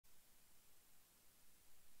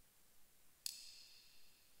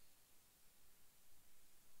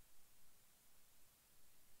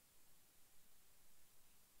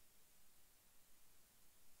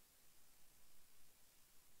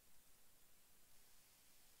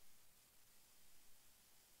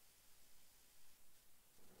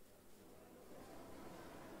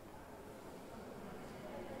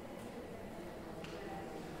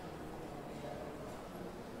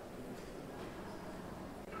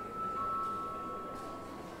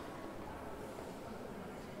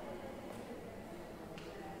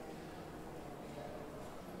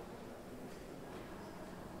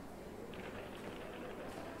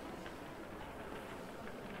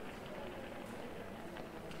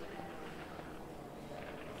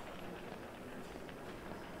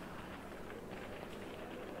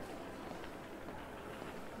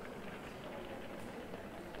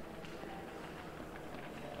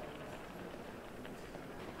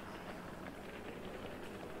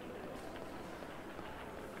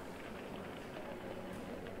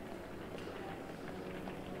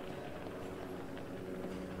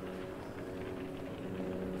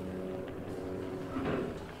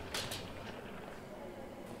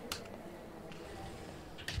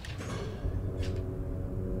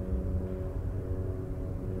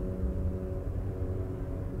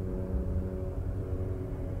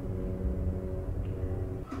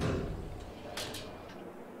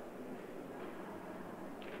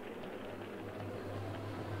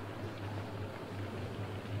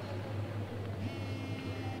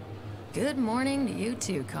Good morning to you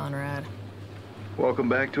too, Conrad. Welcome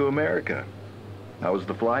back to America. How was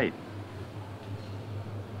the flight?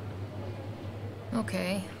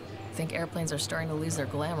 Okay. Think airplanes are starting to lose their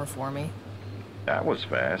glamour for me. That was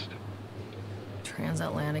fast.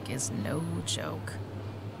 Transatlantic is no joke.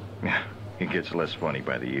 It gets less funny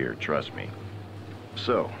by the year, trust me.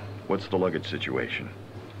 So, what's the luggage situation?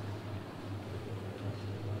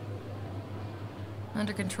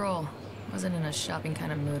 Under control. Wasn't in a shopping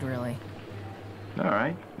kind of mood, really. All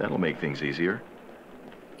right, that'll make things easier.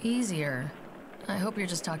 Easier? I hope you're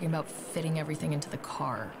just talking about fitting everything into the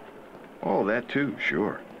car. Oh, that too,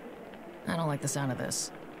 sure. I don't like the sound of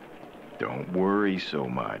this. Don't worry so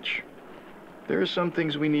much. There are some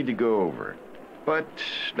things we need to go over, but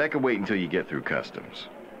that can wait until you get through customs.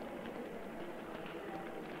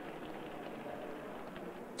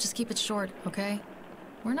 Just keep it short, okay?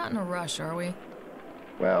 We're not in a rush, are we?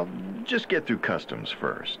 Well, just get through customs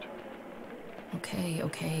first.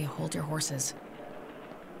 Okay, hold your horses.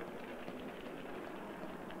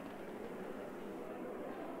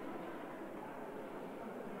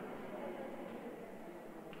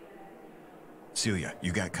 Celia,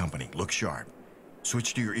 you got company. Look sharp.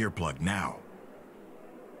 Switch to your earplug now.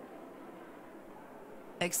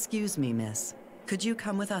 Excuse me, miss. Could you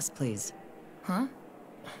come with us, please? Huh?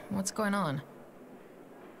 What's going on?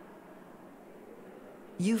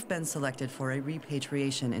 You've been selected for a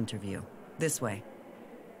repatriation interview. This way.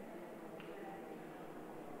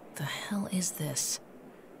 The hell is this?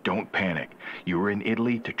 Don't panic. You were in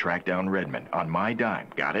Italy to track down Redmond on my dime,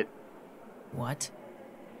 got it? What?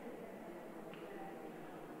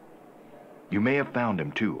 You may have found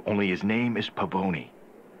him too, only his name is Pavoni.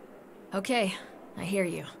 Okay, I hear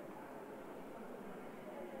you.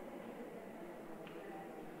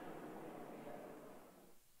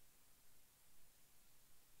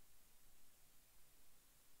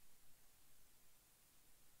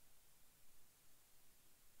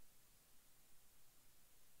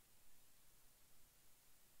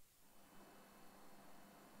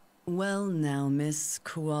 Well now, Miss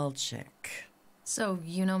Kowalczyk. So,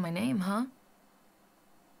 you know my name, huh?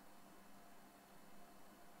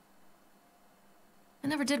 I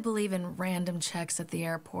never did believe in random checks at the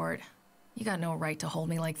airport. You got no right to hold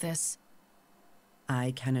me like this.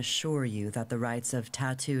 I can assure you that the rights of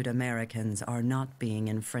tattooed Americans are not being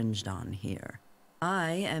infringed on here.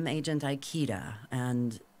 I am Agent Aikida,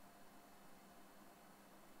 and...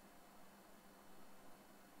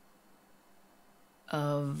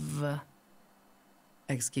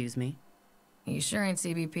 Excuse me? You sure ain't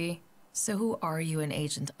CBP? So who are you an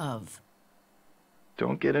agent of?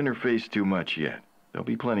 Don't get in her face too much yet. There'll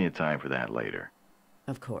be plenty of time for that later.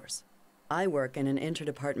 Of course. I work in an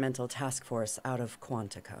interdepartmental task force out of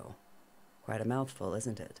Quantico. Quite a mouthful,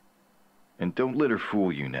 isn't it? And don't let her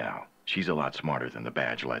fool you now. She's a lot smarter than the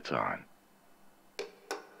badge lets on.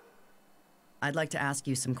 I'd like to ask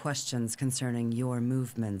you some questions concerning your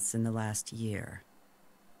movements in the last year.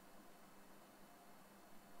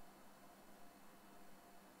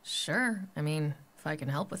 Sure. I mean, if I can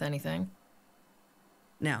help with anything.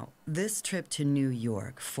 Now, this trip to New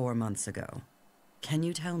York 4 months ago, can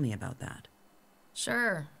you tell me about that?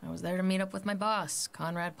 Sure. I was there to meet up with my boss,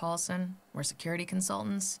 Conrad Paulson. We're security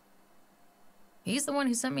consultants. He's the one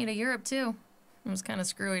who sent me to Europe, too. It was kind of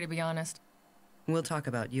screwy, to be honest. We'll talk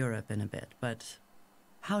about Europe in a bit, but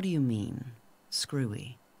how do you mean,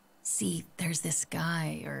 screwy? See, there's this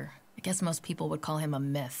guy, or I guess most people would call him a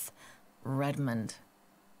myth, Redmond.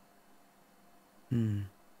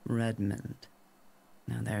 Redmond.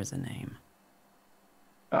 Now there's a name.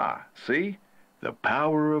 Ah, see? The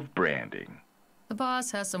power of branding. The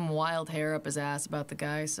boss has some wild hair up his ass about the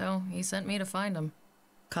guy, so he sent me to find him.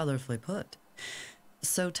 Colorfully put.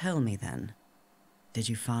 So tell me then, did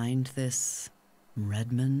you find this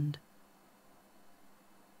Redmond?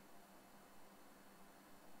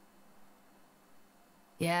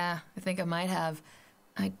 Yeah, I think I might have.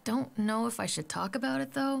 I don't know if I should talk about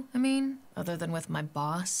it, though, I mean, other than with my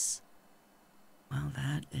boss. Well,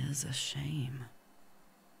 that is a shame.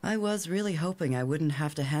 I was really hoping I wouldn't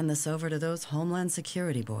have to hand this over to those Homeland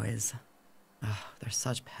Security boys. Ugh, they're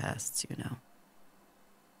such pests, you know.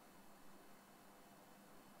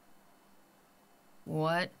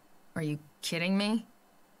 What? Are you kidding me?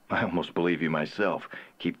 I almost believe you myself.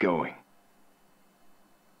 Keep going.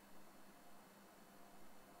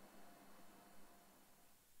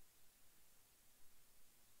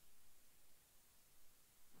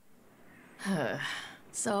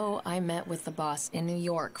 So I met with the boss in New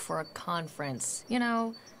York for a conference. You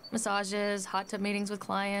know, massages, hot tub meetings with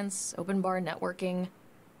clients, open bar networking.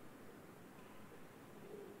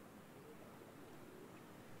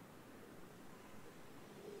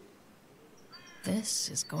 This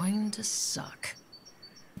is going to suck.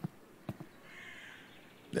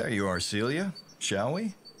 There you are, Celia. Shall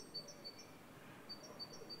we?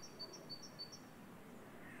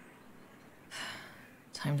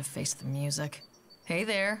 Time to face the music. Hey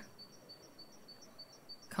there.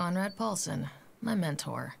 Conrad Paulson, my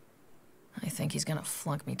mentor. I think he's gonna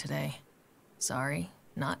flunk me today. Sorry,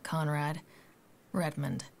 not Conrad.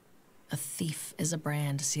 Redmond. A thief is a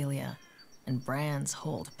brand, Celia. And brands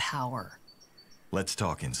hold power. Let's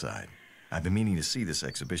talk inside. I've been meaning to see this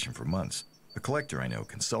exhibition for months. A collector I know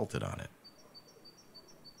consulted on it.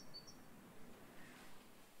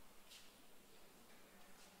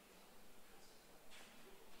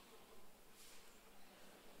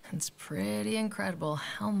 It's pretty incredible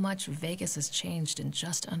how much Vegas has changed in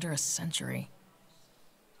just under a century.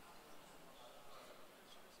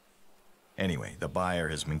 Anyway, the buyer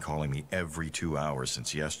has been calling me every 2 hours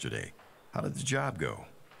since yesterday. How did the job go?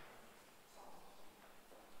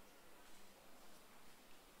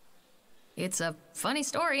 It's a funny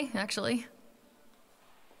story, actually.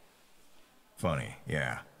 Funny,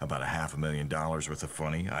 yeah. About $500,000 worth of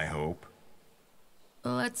funny, I hope.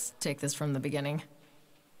 Let's take this from the beginning.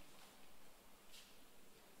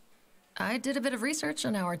 I did a bit of research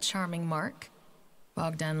on our charming Mark,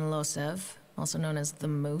 Bogdan Losev, also known as the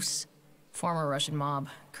Moose, former Russian mob,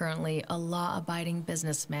 currently a law-abiding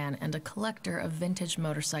businessman and a collector of vintage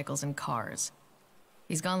motorcycles and cars.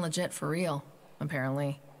 He's gone legit for real,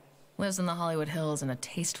 apparently. Lives in the Hollywood Hills in a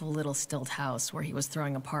tasteful little stilt house where he was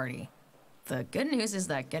throwing a party. The good news is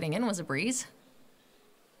that getting in was a breeze.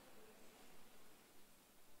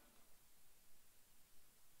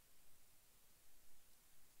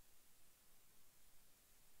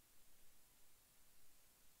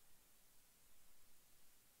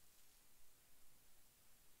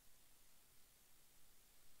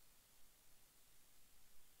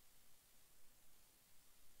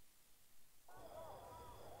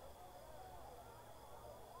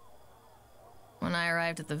 When I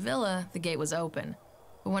arrived at the villa, the gate was open,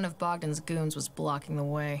 but one of Bogdan's goons was blocking the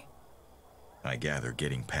way. I gather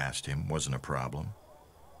getting past him wasn't a problem.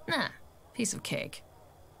 Nah, piece of cake.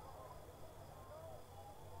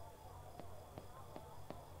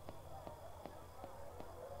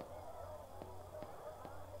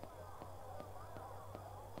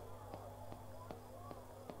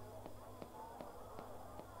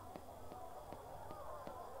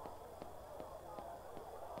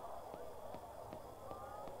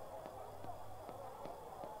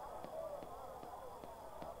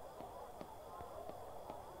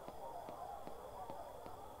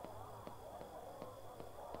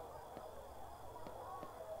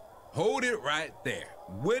 Hold it right there.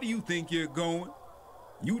 Where do you think you're going?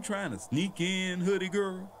 You trying to sneak in, hoodie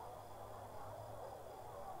girl?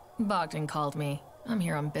 Bogdan called me. I'm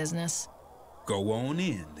here on business. Go on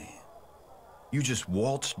in, then. You just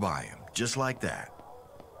waltzed by him, just like that.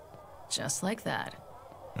 Just like that.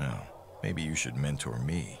 Well, maybe you should mentor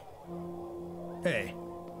me. Hey,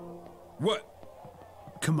 What?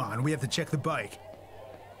 come on, we have to check the bike.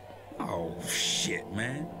 Oh, shit,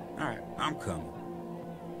 man. All right, I'm coming.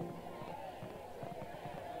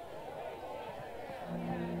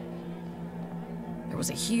 There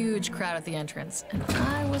was a huge crowd at the entrance, and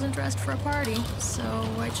I wasn't dressed for a party, so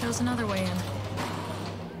I chose another way in.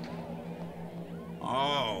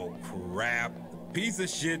 Oh, crap. The piece of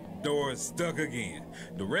shit door is stuck again.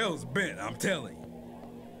 The rail's bent, I'm telling you.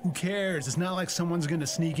 Who cares? It's not like someone's gonna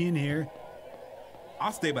sneak in here.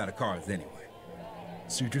 I'll stay by the cars anyway.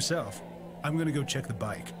 Suit yourself. I'm gonna go check the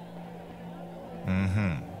bike.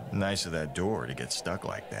 Nice of that door to get stuck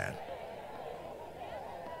like that.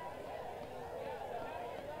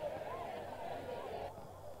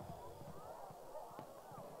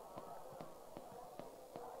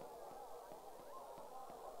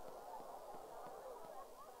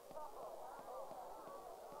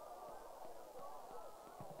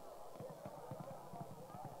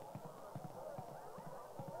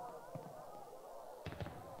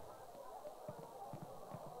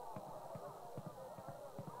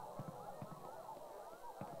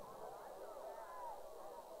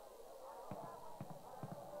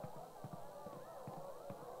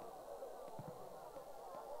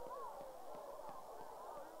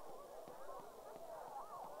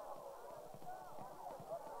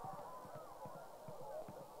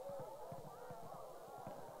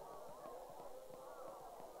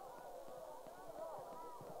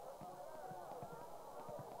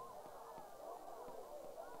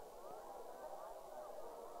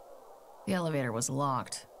 The elevator was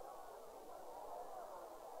locked.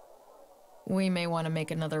 We may want to make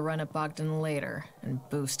another run at Bogdan later and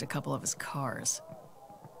boost a couple of his cars.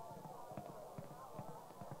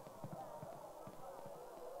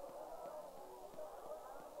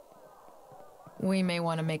 We may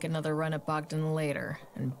want to make another run at Bogdan later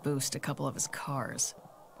and boost a couple of his cars.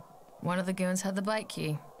 One of the goons had the bike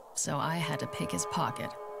key, so I had to pick his pocket.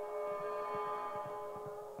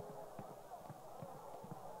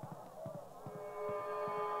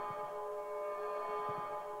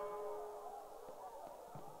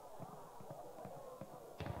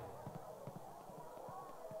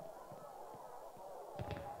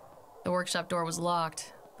 The workshop door was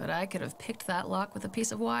locked, but I could have picked that lock with a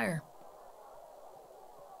piece of wire.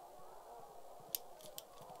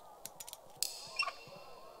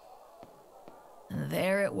 And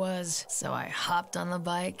there it was, so I hopped on the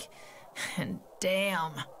bike, and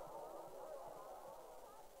damn.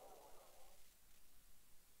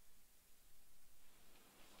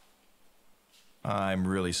 I'm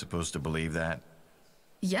really supposed to believe that?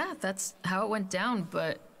 Yeah, that's how it went down,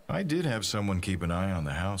 but I did have someone keep an eye on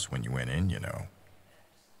the house when you went in, you know.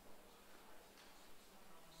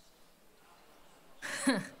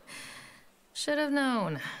 should have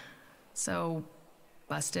known. So,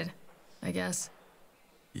 busted, I guess.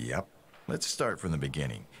 Yep. Let's start from the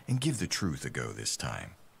beginning and give the truth a go this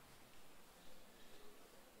time.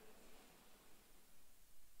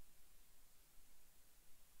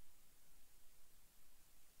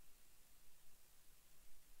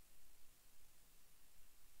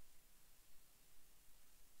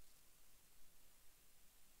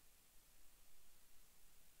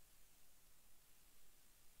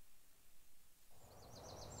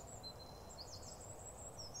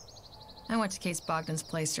 I went to Case Bogdan's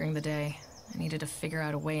place during the day. I needed to figure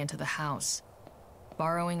out a way into the house.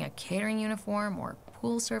 Borrowing a catering uniform or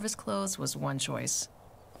pool service clothes was one choice.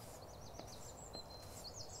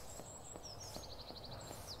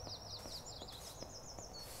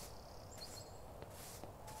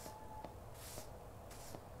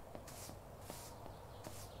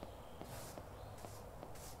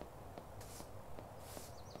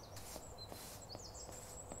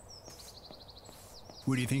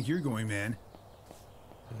 Where do you think you're going, man?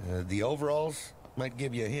 The overalls might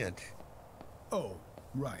give you a hint. Oh,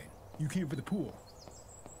 right. You came for the pool.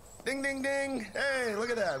 Ding, ding, ding. Hey, look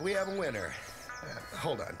at that. We have a winner.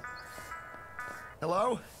 Hold on.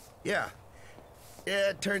 Hello? Yeah. Yeah,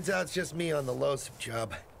 it turns out it's just me on the Losip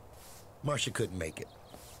job. Marcia couldn't make it.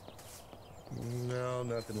 No,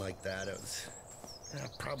 nothing like that. It was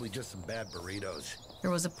probably just some bad burritos.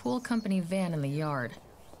 There was a pool company van in the yard.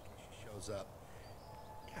 She shows up.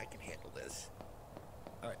 I can handle this.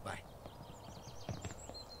 All right, bye.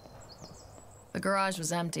 The garage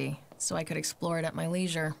was empty, so I could explore it at my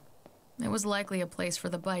leisure. It was likely a place for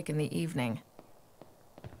the bike in the evening.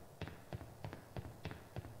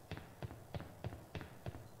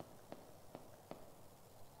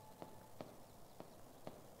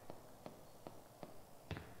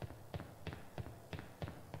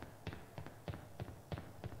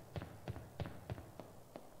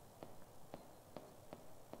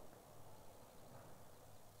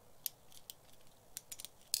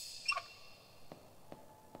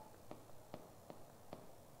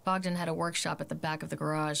 Bogdan had a workshop at the back of the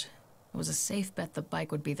garage. It was a safe bet the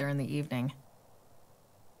bike would be there in the evening.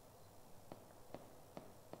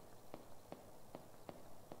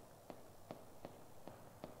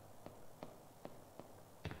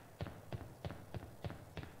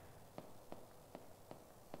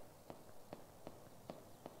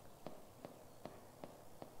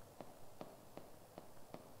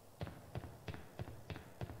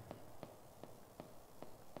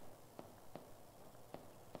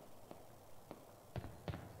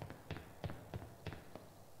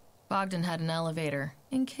 Bogdan had an elevator,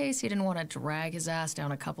 in case he didn't want to drag his ass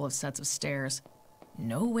down a couple of sets of stairs.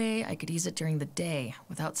 No way I could use it during the day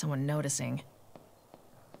without someone noticing.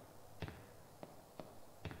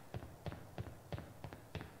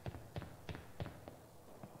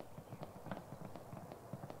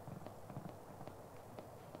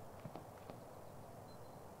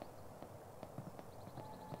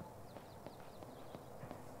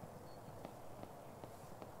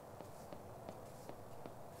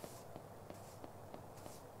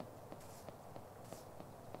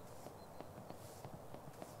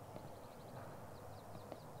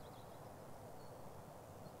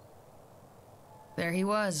 There he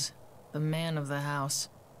was, the man of the house.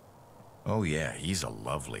 Oh yeah, he's a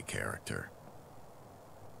lovely character.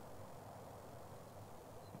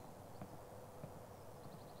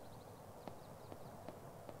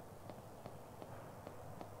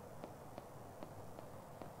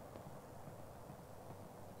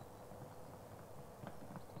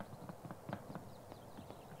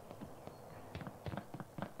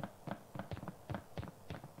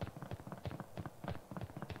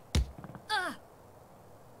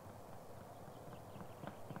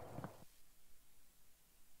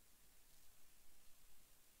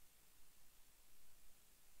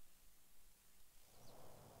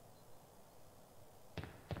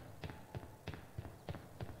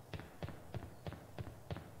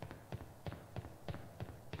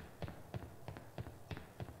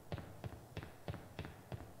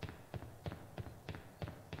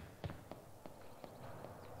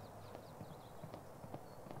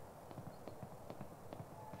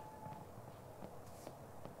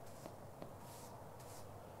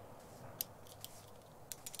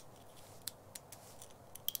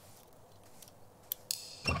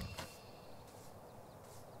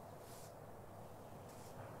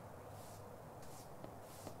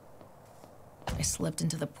 I slipped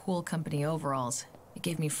into the pool company overalls. It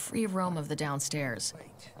gave me free roam of the downstairs.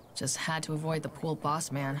 Just had to avoid the pool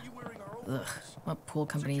boss man. Ugh, what pool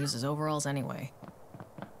company uses overalls anyway?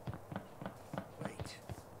 Wait.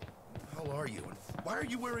 How are you? And why are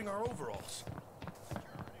you wearing our overalls?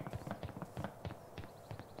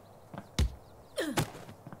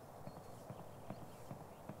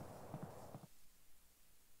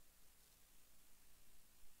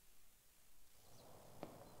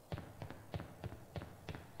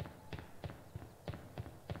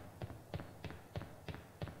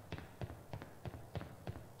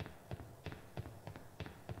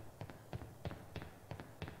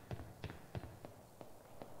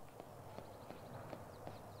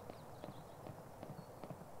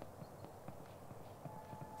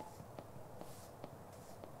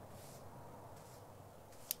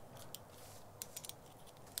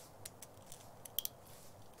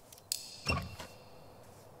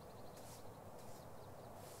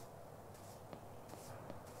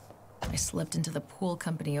 I slipped into the pool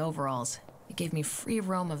company overalls. It gave me free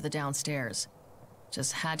roam of the downstairs.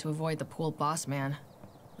 Just had to avoid the pool boss man.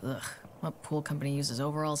 Ugh, what pool company uses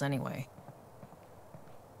overalls anyway?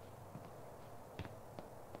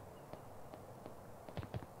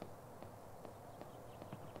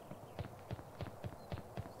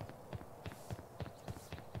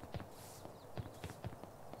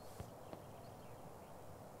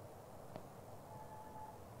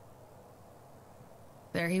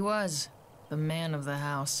 There he was, the man of the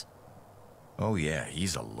house. Oh yeah,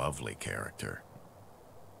 he's a lovely character.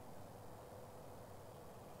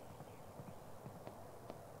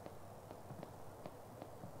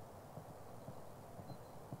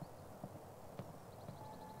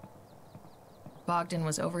 Bogdan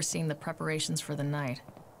was overseeing the preparations for the night,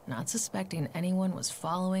 not suspecting anyone was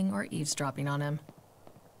following or eavesdropping on him.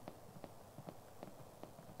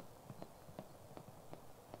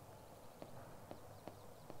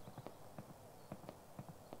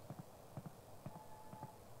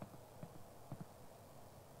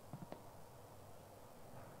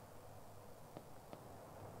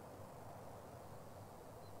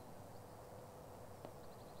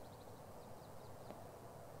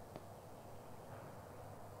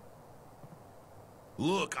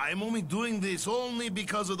 Look, I'm only doing this only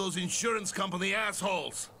because of those insurance company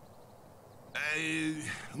assholes.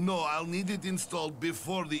 No, I'll need it installed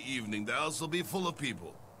before the evening. The house will be full of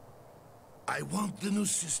people. I want the new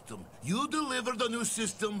system. You deliver the new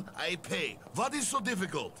system, I pay. What is so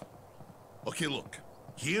difficult? Okay, look.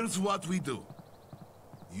 Here's what we do.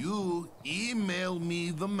 You email me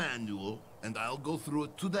the manual, and I'll go through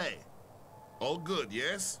it today. All good,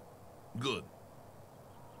 yes? Good.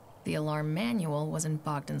 The alarm manual was in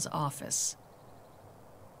Bogdan's office.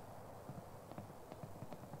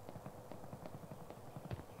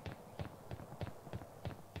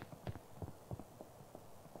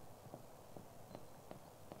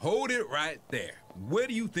 Hold it right there. Where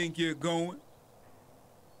do you think you're going?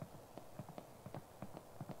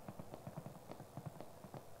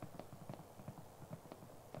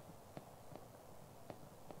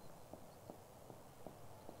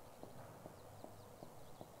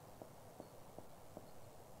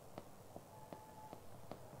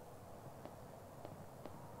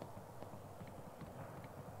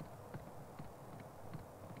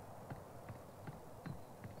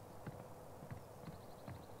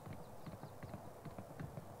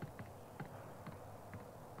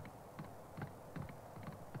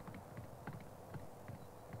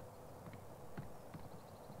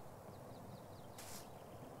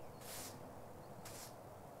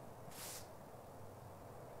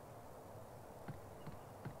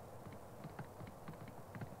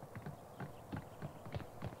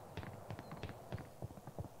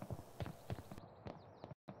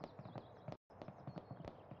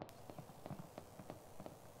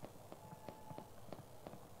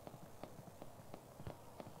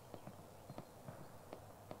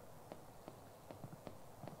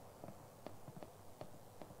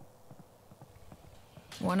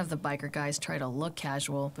 One of the biker guys tried to look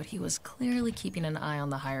casual, but he was clearly keeping an eye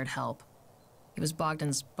on the hired help. He was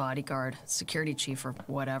Bogdan's bodyguard, security chief, or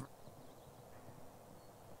whatever.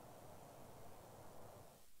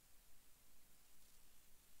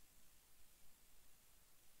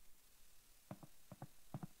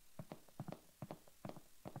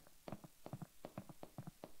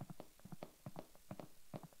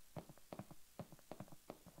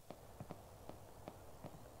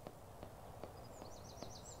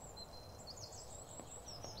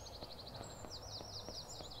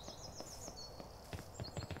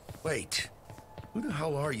 Wait. Who the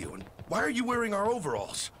hell are you? And why are you wearing our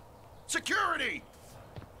overalls? Security!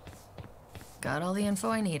 Got all the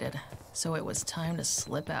info I needed, so it was time to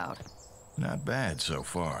slip out. Not bad so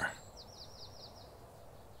far.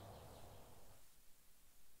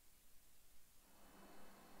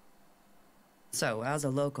 So, as a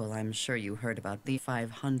local, I'm sure you heard about the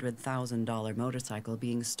 $500,000 motorcycle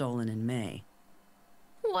being stolen in May.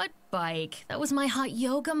 What bike? That was my hot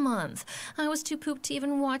yoga month. I was too pooped to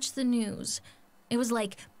even watch the news. It was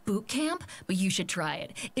like boot camp, but you should try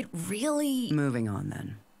it. It really... Moving on,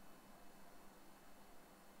 then.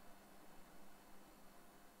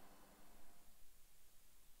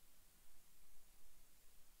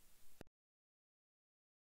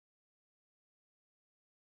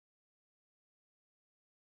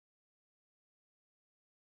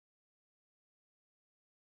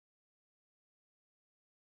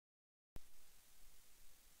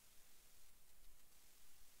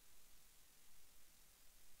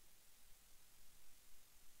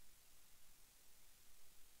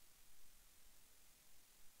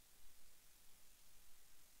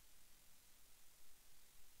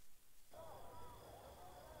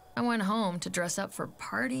 I went home to dress up for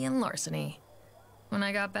party and larceny. When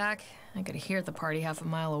I got back, I could hear the party half a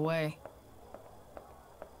mile away.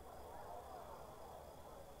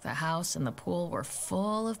 The house and the pool were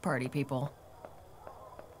full of party people.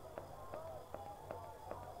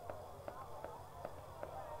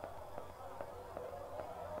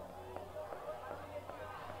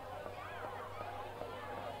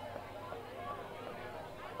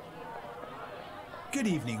 Good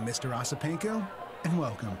evening, Mr. Ossipenko, and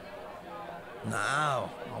welcome.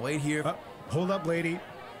 Now, I'll wait here. Hold up, lady.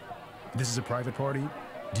 This is a private party.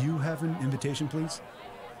 Do you have an invitation, please?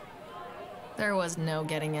 There was no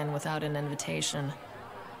getting in without an invitation.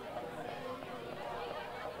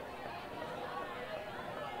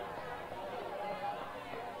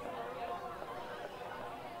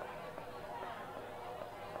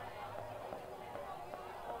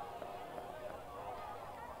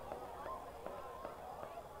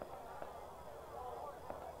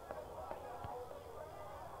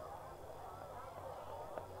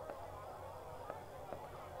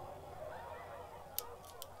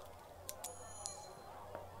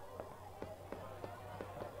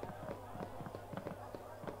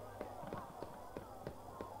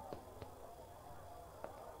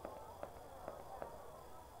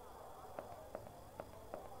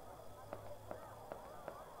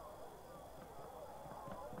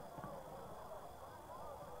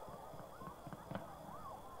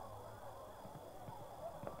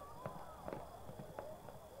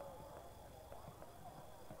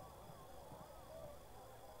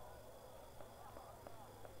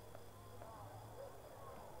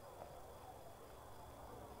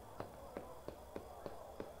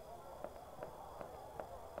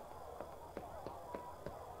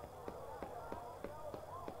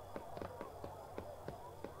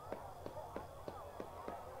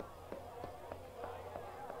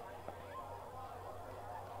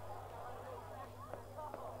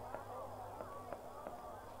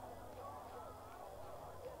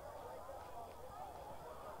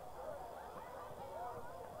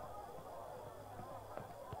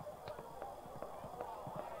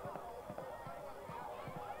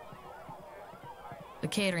 The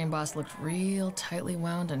catering boss looked real tightly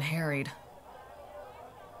wound and harried.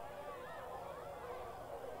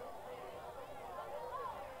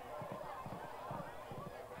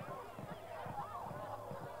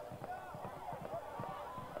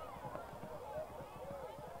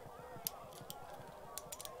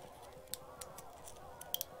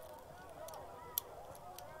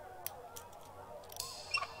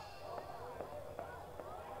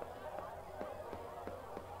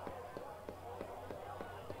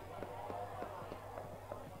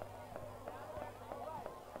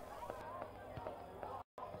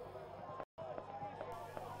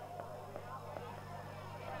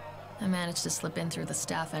 I managed to slip in through the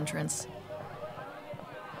staff entrance.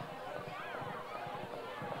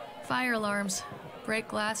 Fire alarms. Break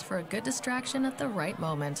glass for a good distraction at the right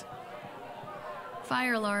moment.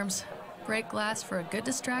 Fire alarms. Break glass for a good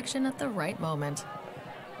distraction at the right moment.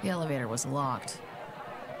 The elevator was locked.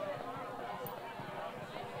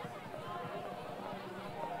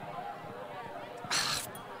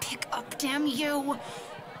 Pick up, damn you!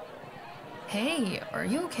 Hey, are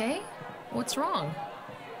you okay? What's wrong?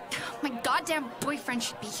 My goddamn boyfriend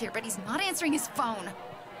should be here, but he's not answering his phone.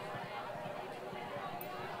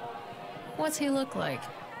 What's he look like?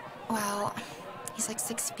 Well, he's like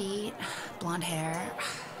 6 feet, blonde hair,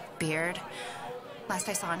 beard. Last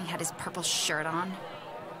I saw him, he had his purple shirt on.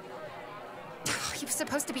 He was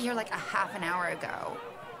supposed to be here like a half an hour ago.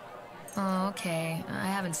 Oh, okay. I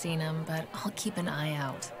haven't seen him, but I'll keep an eye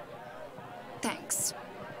out. Thanks.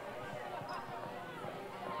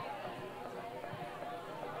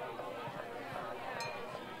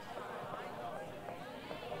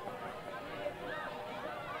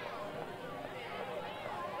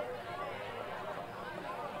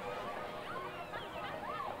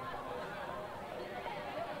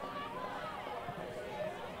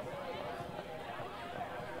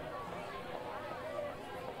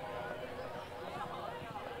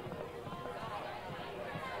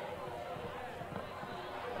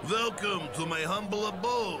 Welcome to my humble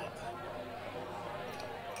abode.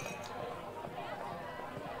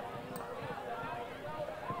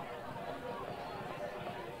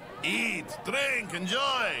 Eat, drink,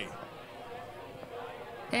 enjoy.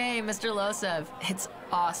 Hey, Mr. Losev. It's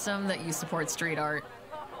awesome that you support street art.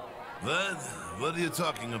 What? What are you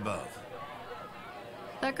talking about?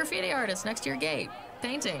 That graffiti artist next to your gate,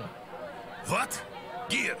 painting. What?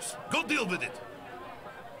 Gears, go deal with it.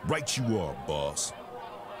 Right you are, boss.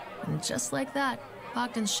 And just like that,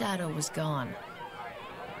 Bogdan's shadow was gone.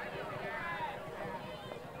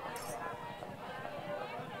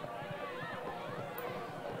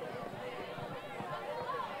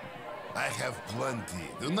 I have plenty.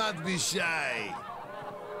 Do not be shy.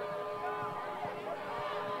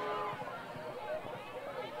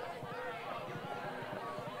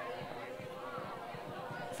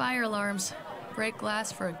 Fire alarms. Break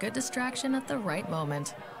glass for a good distraction at the right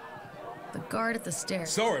moment. The guard at the stairs.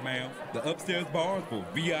 Sorry, ma'am. The upstairs bar is for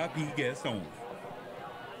VIP guests only.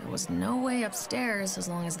 There was no way upstairs as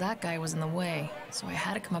long as that guy was in the way, so I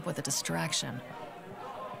had to come up with a distraction.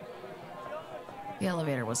 The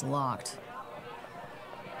elevator was locked.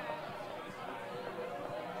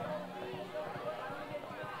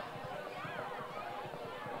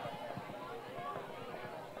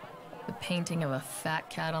 The painting of a fat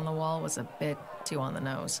cat on the wall was a bit too on the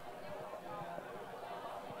nose.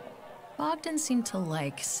 Bogdan seemed to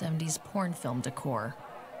like 70s porn film decor.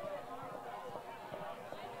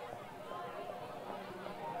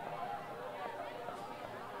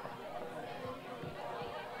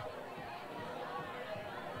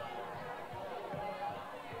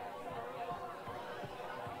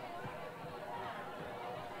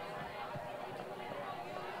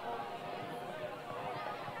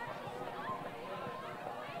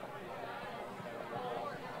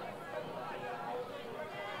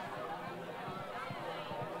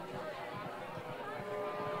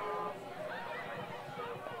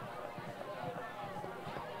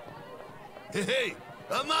 Hey,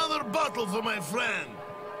 another bottle for my friend.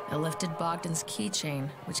 I lifted Bogdan's keychain,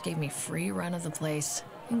 which gave me free run of the place,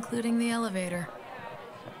 including the elevator.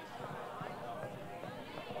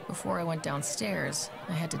 Before I went downstairs,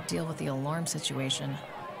 I had to deal with the alarm situation.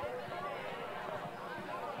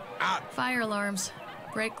 Fire alarms.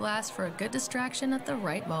 Break glass for a good distraction at the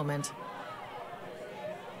right moment.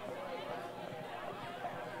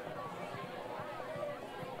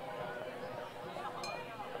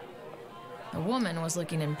 A woman was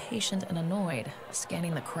looking impatient and annoyed,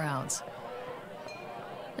 scanning the crowds.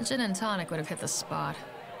 A gin and tonic would have hit the spot,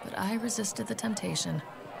 but I resisted the temptation.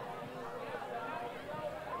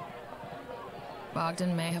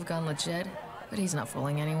 Bogdan may have gone legit, but he's not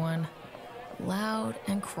fooling anyone. Loud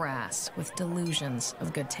and crass, with delusions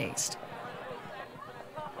of good taste.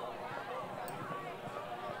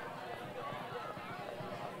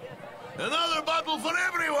 Another bottle for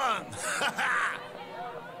everyone!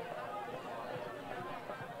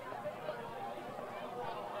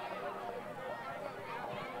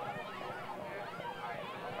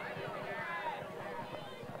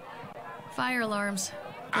 Fire alarms.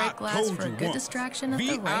 Break glass for a good distraction at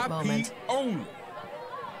the right moment. Only.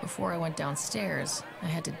 Before I went downstairs, I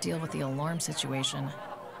had to deal with the alarm situation.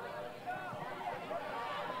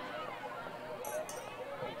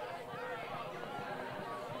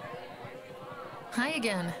 Hi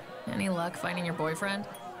again. Any luck finding your boyfriend?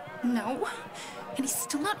 No, and he's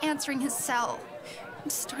still not answering his cell. I'm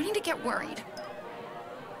starting to get worried.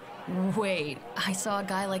 Wait, I saw a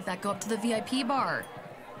guy like that go up to the VIP bar.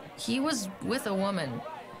 He was with a woman.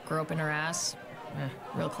 Groping her ass.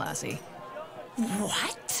 Real classy.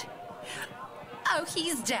 What? Oh,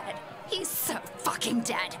 he's dead. He's so fucking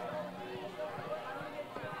dead.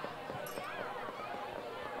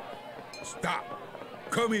 Stop.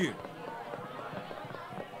 Come here.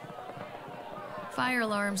 Fire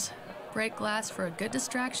alarms. Break glass for a good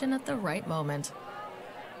distraction at the right moment.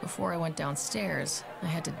 Before I went downstairs, I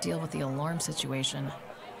had to deal with the alarm situation.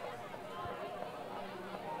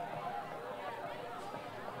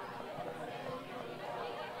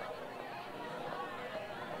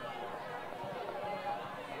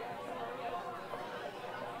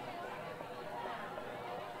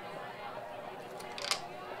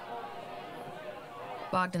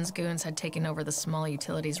 Bogdan's goons had taken over the small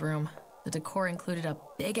utilities room. The decor included a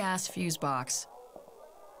big-ass fuse box.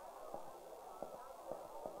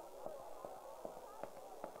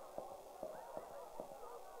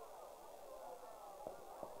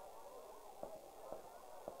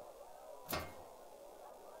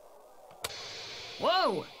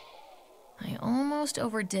 Whoa! I almost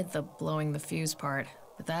overdid the blowing the fuse part,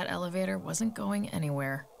 but that elevator wasn't going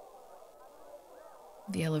anywhere.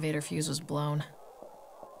 The elevator fuse was blown.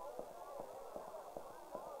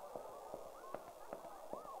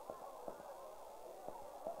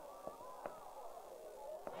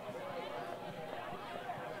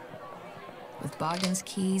 With Bogdan's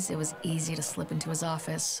keys, it was easy to slip into his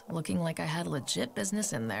office, looking like I had legit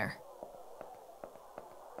business in there.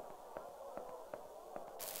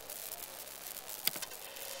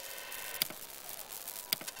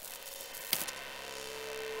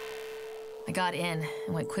 I got in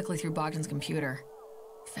and went quickly through Bogdan's computer.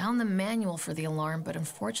 Found the manual for the alarm, but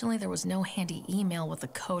unfortunately there was no handy email with the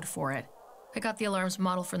code for it. I got the alarm's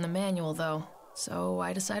model from the manual, though, so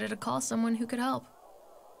I decided to call someone who could help.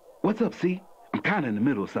 What's up, C? I'm kinda in the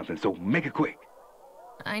middle of something, so make it quick.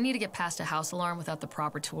 I need to get past a house alarm without the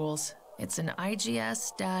proper tools. It's an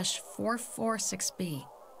IGS-446B.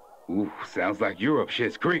 Ooh, sounds like you're up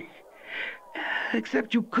shit's creek.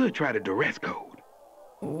 Except you could try the duress code.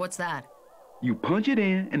 What's that? You punch it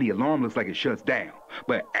in, and the alarm looks like it shuts down.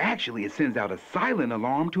 But actually, it sends out a silent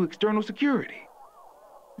alarm to external security.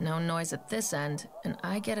 No noise at this end, and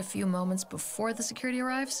I get a few moments before the security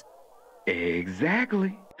arrives?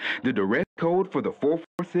 Exactly. The duress code for the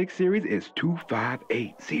 446 series is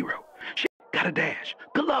 2580. Shit, got a dash.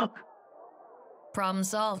 Good luck. Problem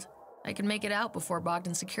solved. I can make it out before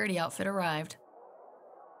Bogdan's security outfit arrived.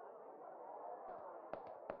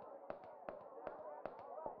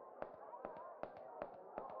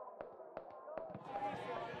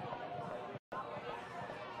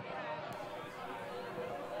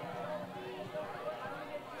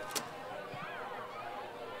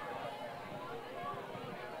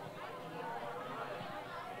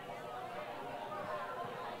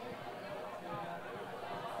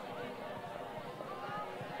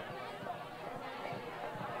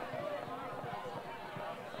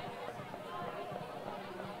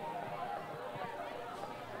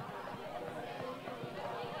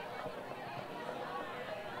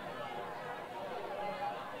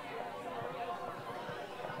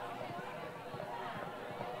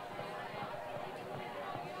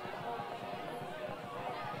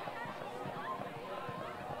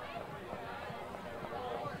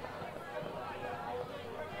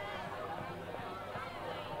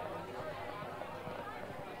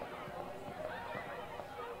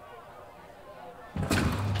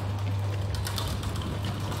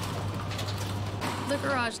 The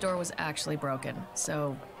garage door was actually broken,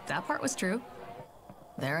 so that part was true.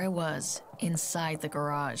 There I was, inside the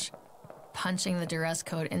garage. Punching the duress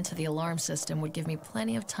code into the alarm system would give me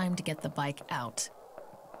plenty of time to get the bike out.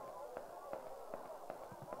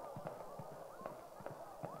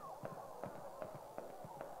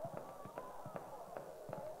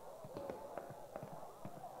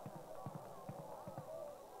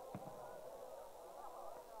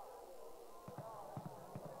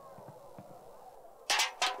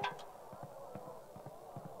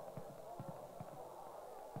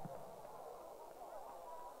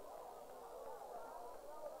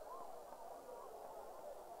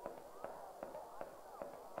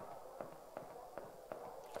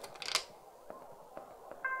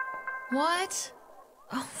 What?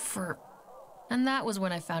 Oh, And that was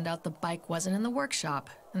when I found out the bike wasn't in the workshop,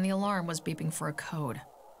 and the alarm was beeping for a code.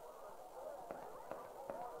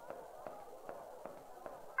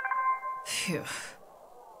 Phew.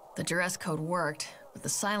 The duress code worked, but the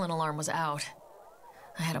silent alarm was out.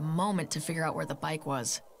 I had a moment to figure out where the bike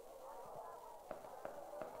was.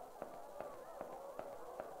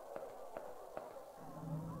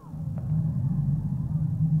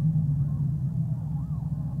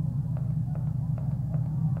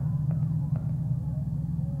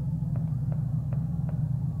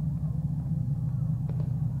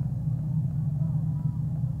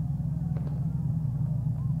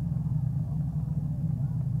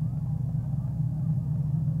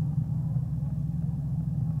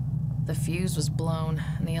 The fuse was blown,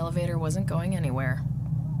 and the elevator wasn't going anywhere.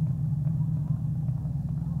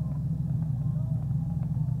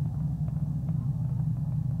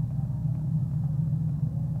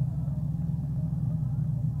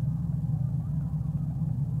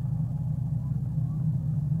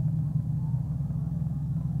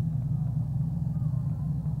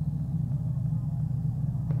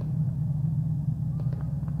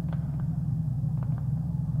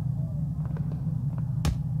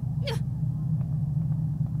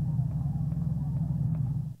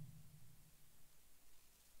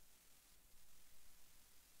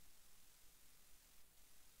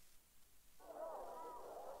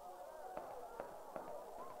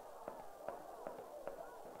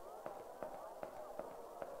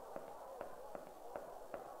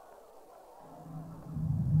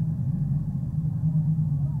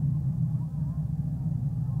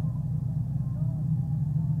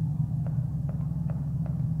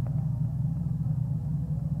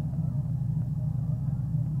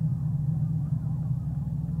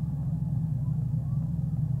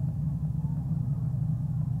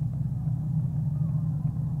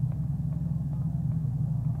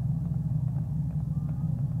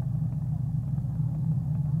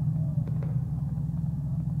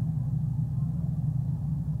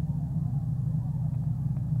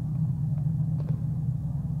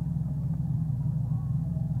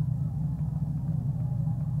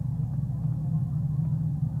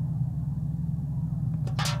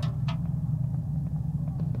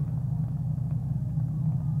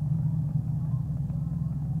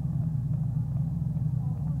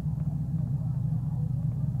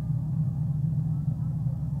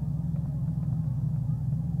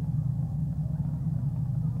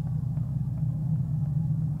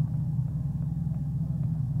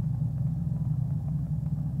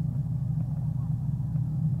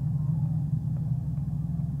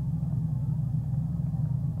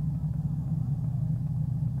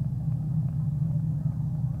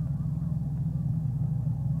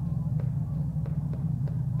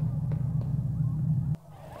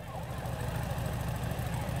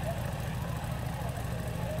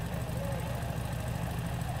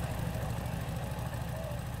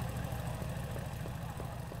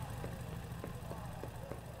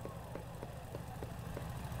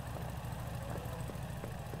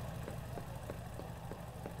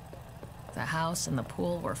 The house and the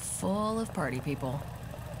pool were full of party people.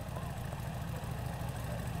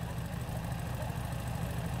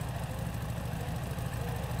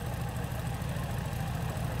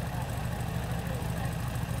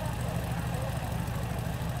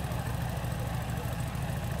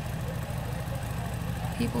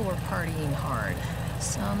 People were partying hard,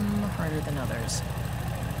 some harder than others.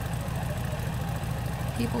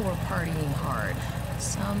 People were partying hard,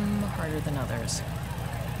 some harder than others.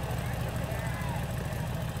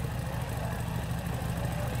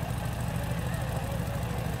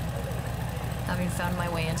 Having found my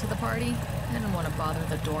way into the party, I didn't want to bother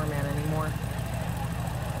the doorman anymore.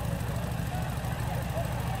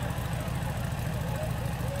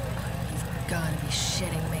 You've got to be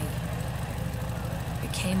shitting me. I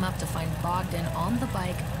came up to find Bogdan on the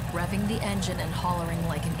bike, revving the engine and hollering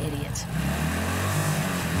like an idiot.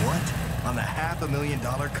 What? On the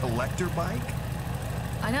 $500,000 collector bike?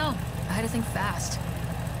 I know. I had to think fast.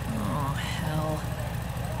 Oh, hell.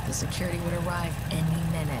 The security would arrive any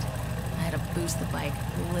minute. I had to boost the bike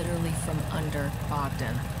literally from under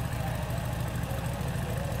Bogdan.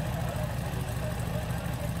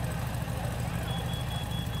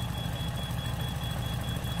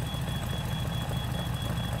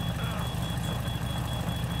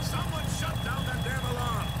 Someone shut down that damn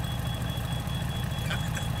alarm!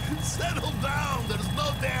 Settle down, there's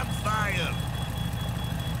no damn fire!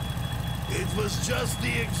 It was just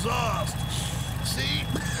the exhaust. See?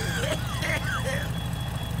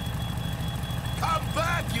 Come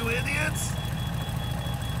back, you idiots!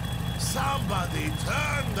 Somebody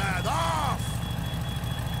turn that off!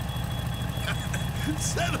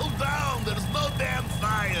 Settle down, there's no damn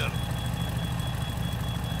fire!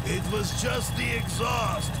 It was just the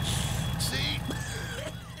exhaust. See?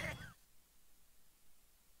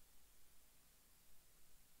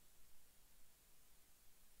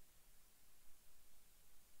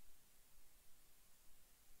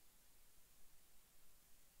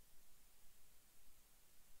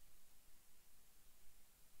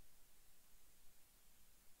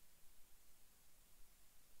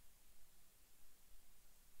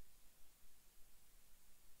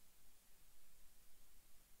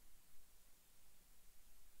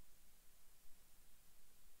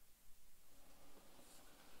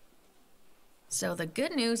 So the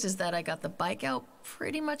good news is that I got the bike out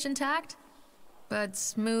pretty much intact, but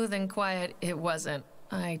smooth and quiet it wasn't.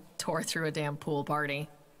 I tore through a damn pool party.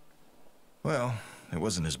 Well, it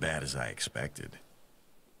wasn't as bad as I expected.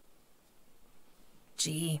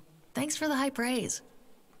 Gee, thanks for the high praise.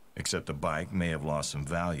 Except the bike may have lost some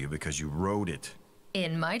value because you rode it.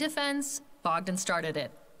 In my defense, Bogdan started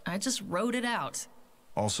it. I just rode it out.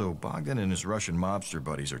 Also, Bogdan and his Russian mobster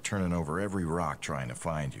buddies are turning over every rock trying to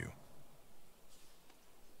find you.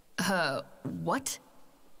 What?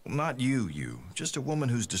 Not you. Just a woman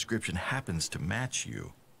whose description happens to match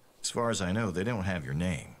you. As far as I know, they don't have your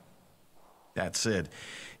name. That said,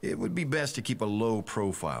 it would be best to keep a low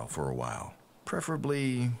profile for a while.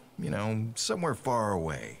 Preferably, somewhere far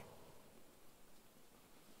away.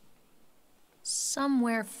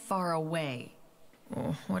 Somewhere far away.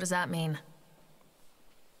 What does that mean?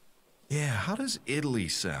 Yeah, how does Italy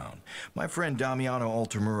sound? My friend Damiano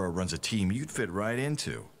Altamura runs a team you'd fit right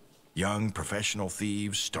into. Young, professional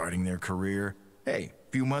thieves starting their career. Hey,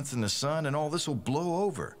 few months in the sun and all this will blow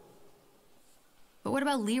over. But what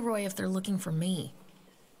about Leroy if they're looking for me?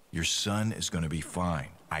 Your son is going to be fine.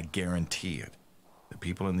 I guarantee it. The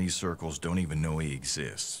people in these circles don't even know he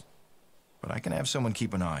exists. But I can have someone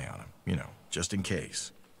keep an eye on him, just in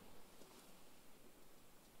case.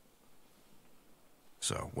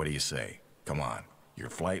 So, what do you say? Come on. Your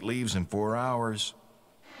flight leaves in 4 hours.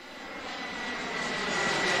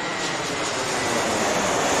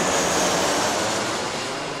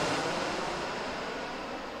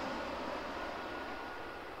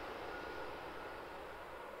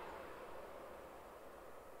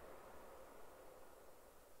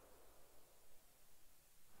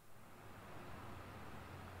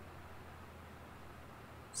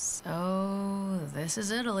 So, this is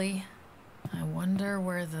Italy. I wonder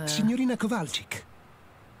where the... Signorina Kowalczyk.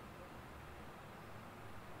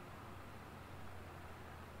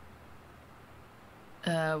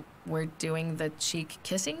 We're doing the cheek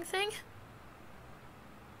kissing thing?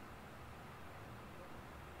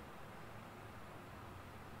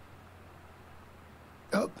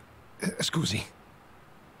 Oh, scusi.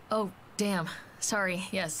 Oh, damn. Sorry,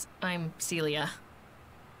 yes, I'm Celia.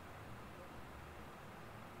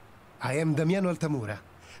 I am Damiano Altamura.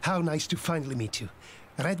 How nice to finally meet you.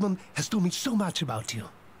 Redmond has told me so much about you.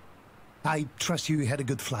 I trust you had a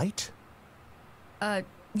good flight?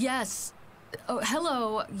 Yes. Oh,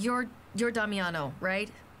 hello, you're you're Damiano, right?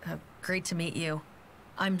 Great to meet you.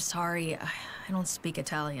 I'm sorry, I don't speak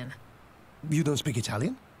Italian. You don't speak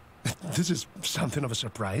Italian? This is something of a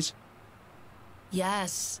surprise.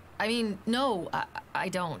 Yes. I mean, no, I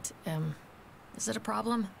don't. Is it a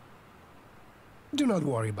problem? Do not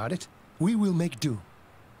worry about it. We will make do.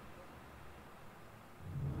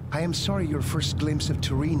 I am sorry your first glimpse of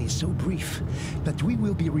Turin is so brief, but we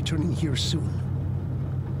will be returning here soon.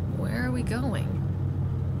 Where are we going?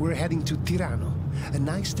 We're heading to Tirano, a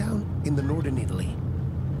nice town in the northern Italy.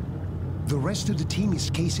 The rest of the team is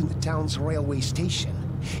casing the town's railway station.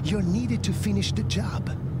 You're needed to finish the job.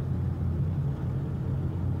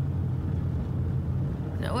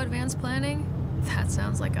 No advanced planning? That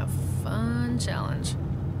sounds like a fun challenge.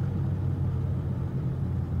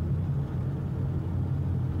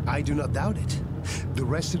 I do not doubt it. The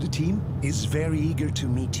rest of the team is very eager to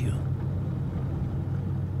meet you.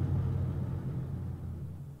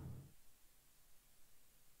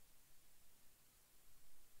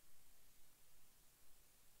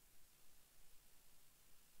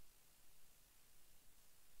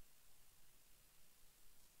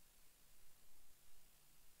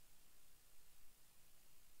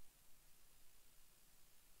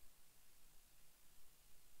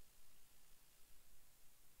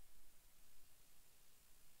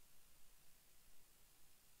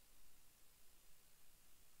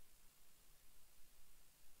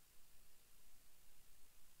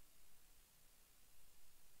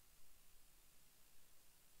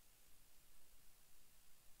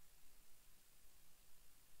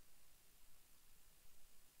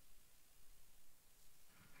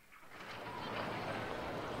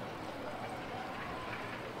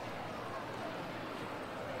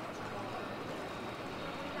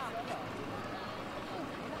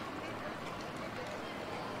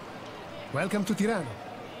 Welcome to Tirano.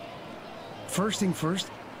 First thing first,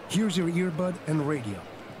 here's your earbud and radio.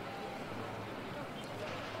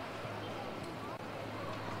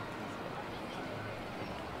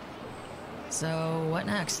 So, what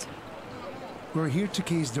next? We're here to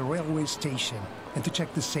case the railway station and to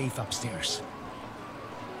check the safe upstairs.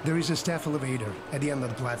 There is a staff elevator at the end of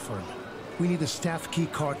the platform. We need a staff key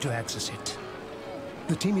card to access it.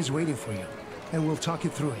 The team is waiting for you, and we'll talk you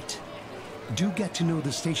through it. Do get to know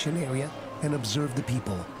the station area and observe the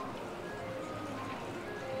people.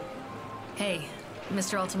 Hey,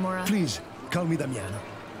 Mr. Altamora. Please, call me Damiano.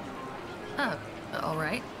 Oh, all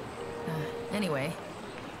right. Anyway.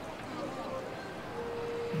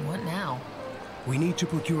 What now? We need to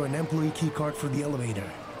procure an employee key card for the elevator.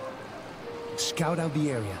 Scout out the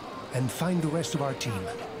area and find the rest of our team.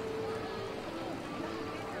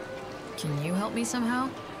 Can you help me somehow?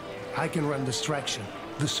 I can run distraction,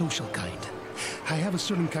 the social kind. I have a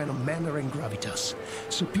certain kind of manner and gravitas,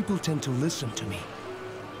 so people tend to listen to me.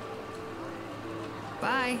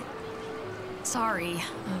 Bye. Sorry.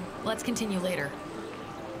 Let's continue later.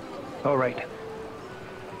 All right.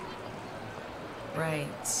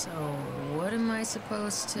 Right, so what am I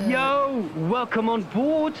supposed to... Yo! Welcome on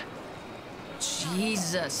board!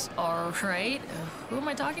 Jesus, all right. Who am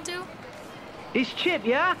I talking to? It's Chip,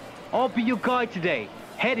 yeah? I'll be your guide today.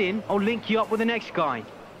 Head in, I'll link you up with the next guy.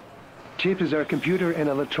 Chip is our computer and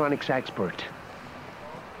electronics expert.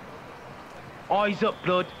 Eyes up,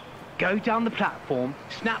 blood. Go down the platform,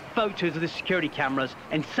 snap photos of the security cameras,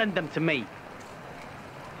 and send them to me.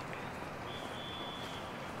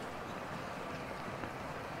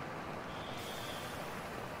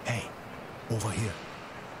 Hey, over here.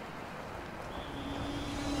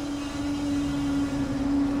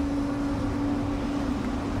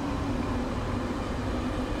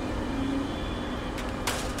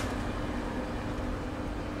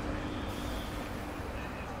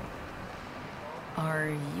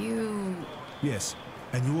 Are you... Yes,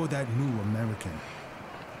 and you're that new American.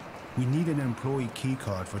 We need an employee key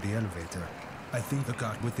card for the elevator. I think the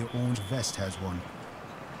guy with the orange vest has one.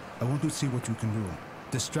 I want to see what you can do.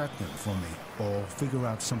 Distract them for me, or figure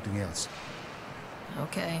out something else.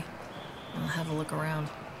 Okay. I'll have a look around.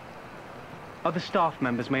 Other staff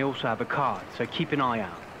members may also have a card, so keep an eye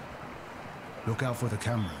out. Look out for the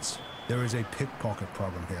cameras. There is a pickpocket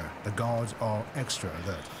problem here. The guards are extra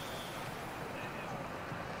alert.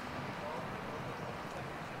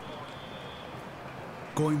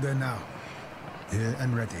 Going there now. Here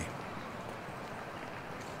and ready.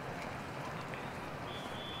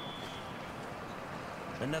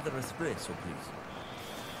 Another espresso, please.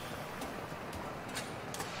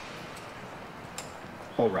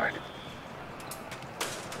 All right.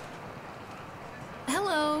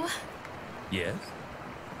 Hello. Yes?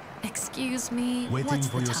 Excuse me. Waiting What's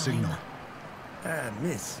for the your time? signal. Ah,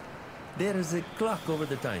 miss. There is a clock over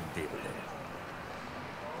the timetable there.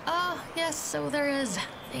 Ah, yes, so there is.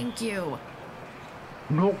 Thank you.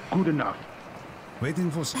 Not good enough.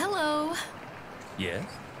 Waiting for... Hello. Yes?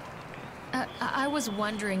 I was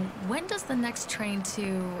wondering, when does the next train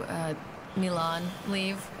to, Milan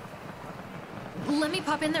leave? Let me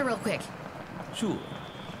pop in there real quick. Sure.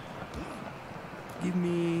 Give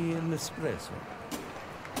me an espresso.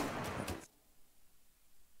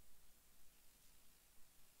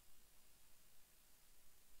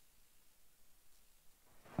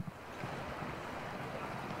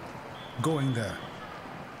 Going there.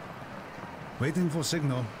 Waiting for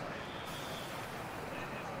signal.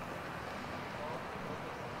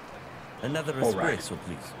 Another All right. espresso,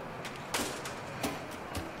 please.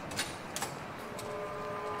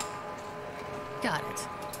 Got it.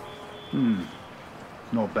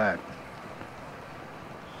 Not bad.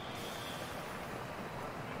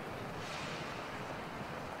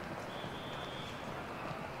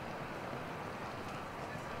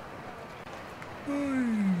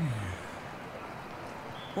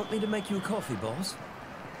 Want me to make you a coffee, boss?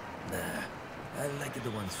 Nah, I like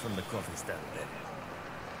the ones from the coffee stand there.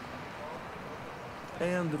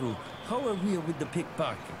 Hey, Andrew, how are we with the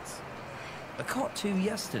pickpockets? I caught two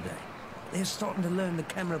yesterday. They're starting to learn the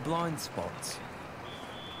camera blind spots.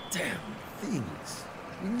 Damn things.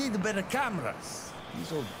 We need better cameras.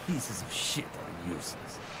 These old pieces of shit are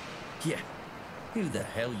useless. Yeah, who the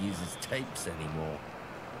hell uses tapes anymore?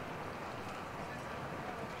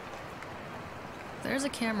 There's a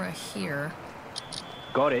camera here.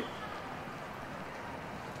 Got it.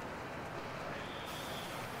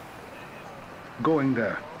 Going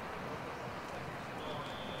there.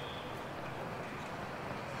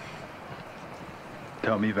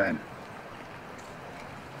 Tell me when.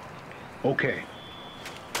 Okay.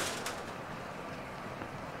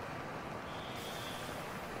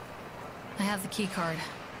 I have the key card.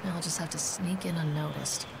 Now I'll just have to sneak in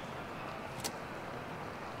unnoticed.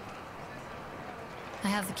 I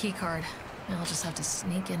have the key card. Now I'll just have to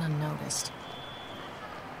sneak in unnoticed.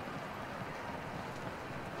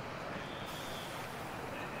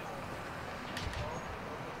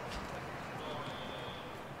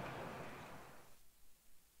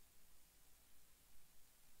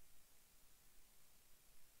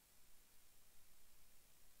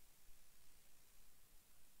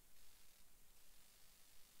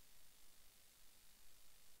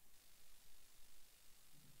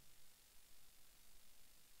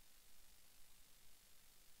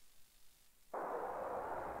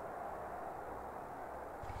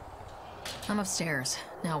 I'm upstairs.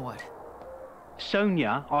 Now what?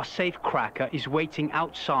 Sonia, our safe cracker, is waiting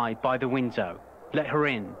outside by the window. Let her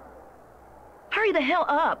in. Hurry the hell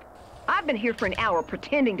up! I've been here for an hour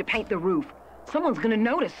pretending to paint the roof. Someone's gonna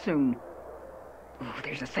notice soon. Ooh,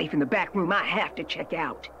 there's a safe in the back room I have to check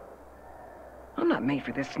out. I'm not made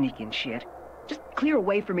for this sneaking shit. Just clear a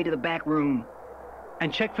way for me to the back room.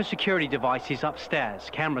 And check for security devices upstairs,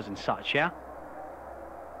 cameras and such, yeah?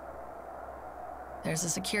 There's a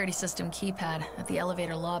security system keypad at the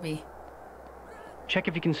elevator lobby. Check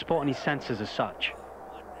if you can spot any sensors as such.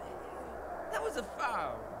 That was a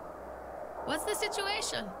foul. What's the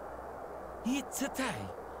situation? It's a tie.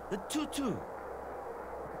 The 2-2.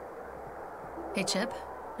 Hey, Chip.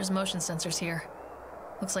 There's motion sensors here.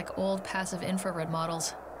 Looks like old passive infrared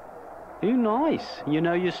models. Ooh, nice. You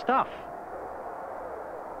know your stuff.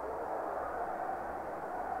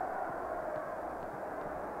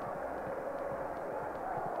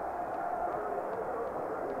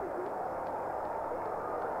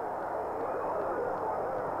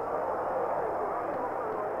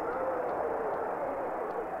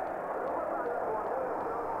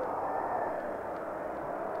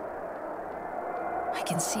 I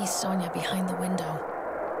can see Sonia behind the window.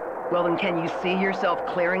 Well, then can you see yourself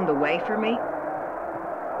clearing the way for me?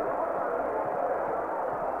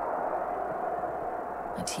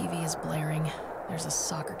 The TV is blaring. There's a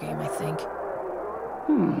soccer game, I think.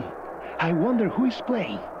 I wonder who is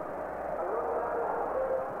playing.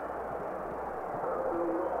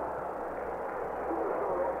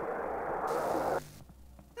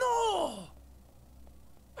 No!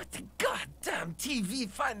 But the goddamn TV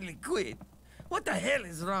finally quit. What the hell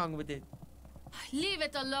is wrong with it? Leave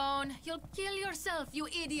it alone. You'll kill yourself, you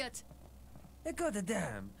idiot. I got a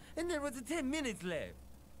damn, and there was 10 minutes left.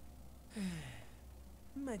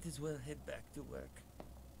 Might as well head back to work.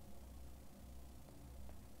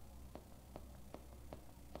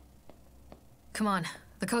 Come on,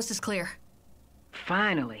 the coast is clear.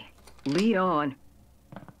 Finally. Lead on.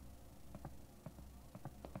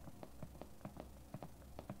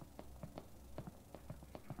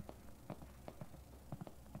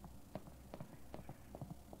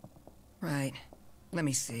 right. Let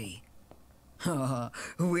me see.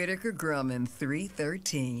 Whitaker Grumman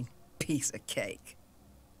 313. Piece of cake.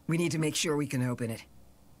 We need to make sure we can open it.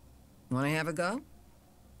 Want to have a go?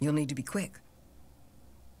 You'll need to be quick.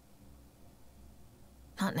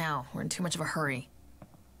 Not now. We're in too much of a hurry.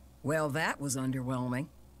 Well, that was underwhelming.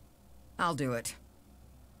 I'll do it.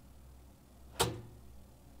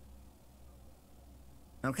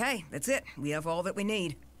 Okay, that's it. We have all that we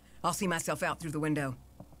need. I'll see myself out through the window.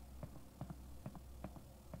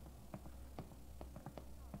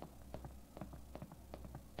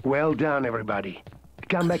 Well done, everybody.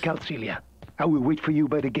 Come back out, Celia. I will wait for you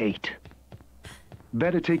by the gate.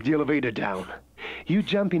 Better take the elevator down. You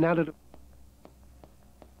jumping out of the...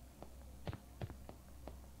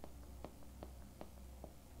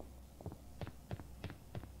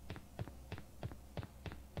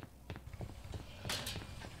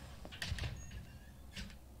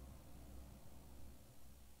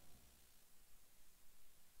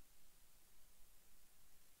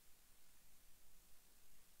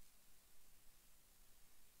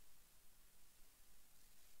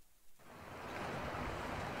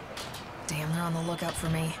 Damn, they're on the lookout for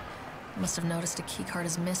me. Must have noticed a keycard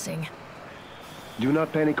is missing. Do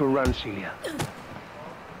not panic or run, Celia.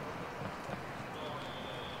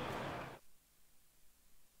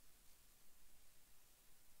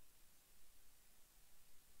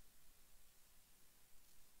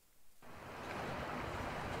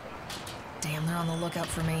 Damn, they're on the lookout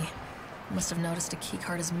for me. Must have noticed a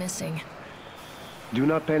keycard is missing. Do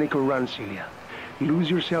not panic or run, Celia. Lose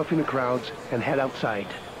yourself in the crowds and head outside.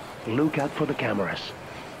 Look out for the cameras.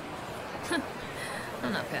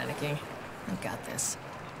 I'm not panicking. I've got this.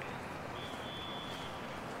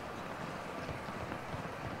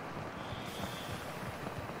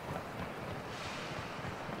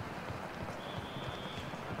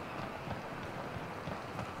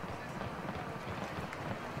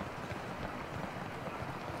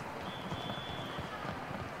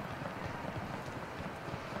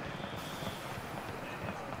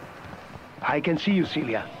 I can see you,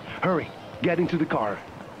 Celia. Hurry, get into the car.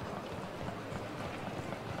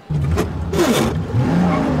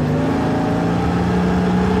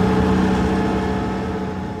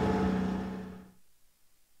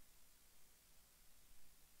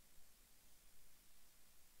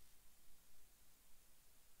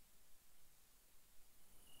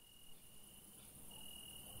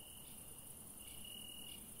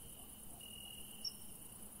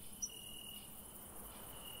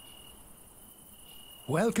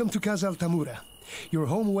 Welcome to Casa Altamura, your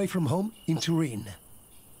home away from home in Turin.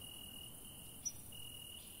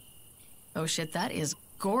 Oh shit, that is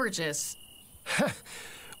gorgeous.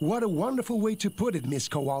 What a wonderful way to put it, Miss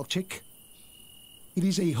Kowalczyk. It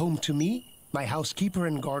is a home to me, my housekeeper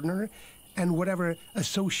and gardener, and whatever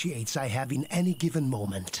associates I have in any given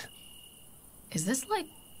moment. Is this like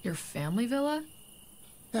your family villa?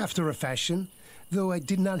 After a fashion, though I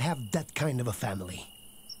did not have that kind of a family.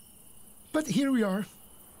 But here we are.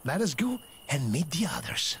 Let us go and meet the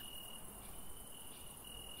others.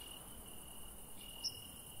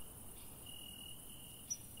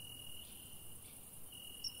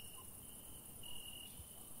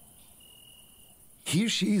 Here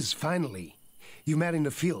she is, finally. You met in the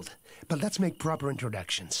field, but let's make proper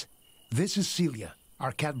introductions. This is Celia,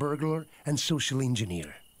 our cat burglar and social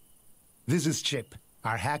engineer. This is Chip,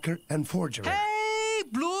 our hacker and forger. Hey,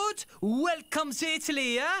 Blood! Welcome to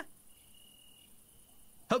Italy, yeah?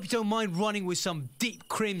 Hope you don't mind running with some deep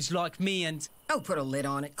crims like me and... Oh, put a lid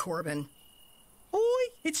on it, Corbin. Oi,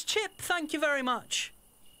 it's Chip, thank you very much.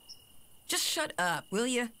 Just shut up, will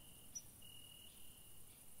you?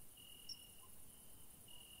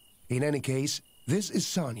 In any case, this is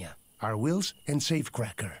Sonia, our wills and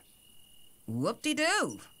safecracker.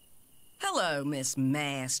 Whoop-de-doo. Hello, Miss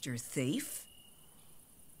Master Thief.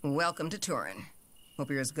 Welcome to Turin. Hope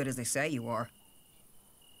you're as good as they say you are.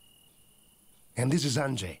 And this is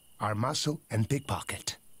Anjay, our muscle and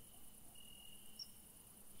pickpocket.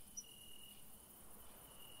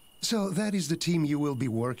 So that is the team you will be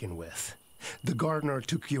working with. The gardener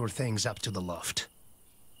took your things up to the loft.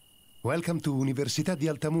 Welcome to Università di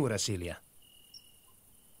Altamura, Celia.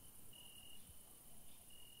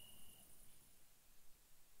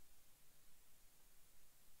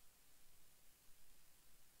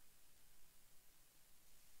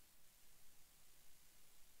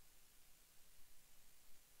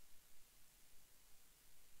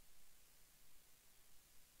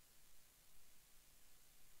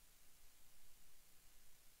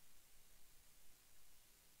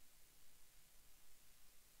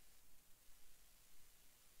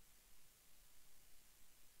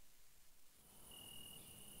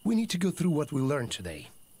 We need to go through what we learned today.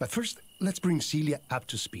 But first, let's bring Celia up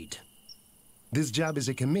to speed. This job is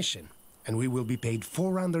a commission, and we will be paid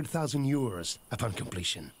 400,000 euros upon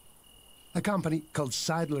completion. A company called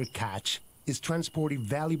Seidler Catch is transporting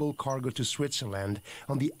valuable cargo to Switzerland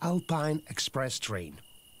on the Alpine Express train.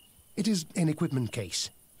 It is an equipment case,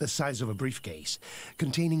 the size of a briefcase,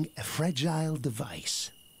 containing a fragile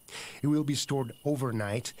device. It will be stored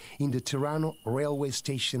overnight in the Tirano railway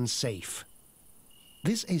station safe.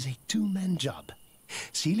 This is a two-man job.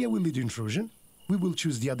 Celia will lead the intrusion. We will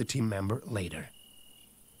choose the other team member later.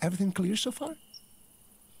 Everything clear so far?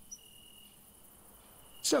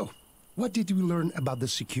 So, what did we learn about the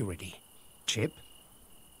security? Chip?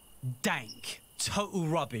 Dank. Total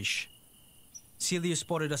rubbish. Celia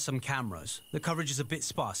spotted us some cameras. The coverage is a bit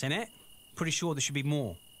sparse, innit? Pretty sure there should be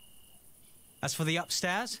more. As for the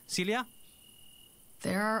upstairs, Celia?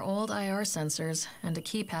 There are old IR sensors and a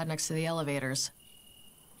keypad next to the elevators.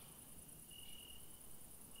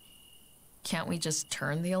 Can't we just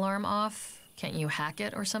turn the alarm off? Can't you hack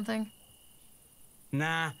it or something?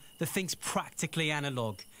 Nah, the thing's practically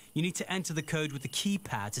analog. You need to enter the code with the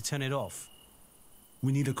keypad to turn it off.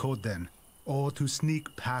 We need a code then, or to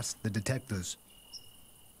sneak past the detectors.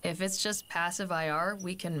 If it's just passive IR,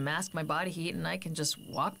 we can mask my body heat and I can just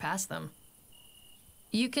walk past them.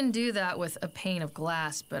 You can do that with a pane of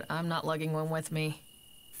glass, but I'm not lugging one with me.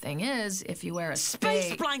 Thing is, if you wear a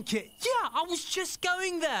space blanket! Yeah, I was just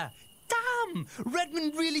going there! Damn!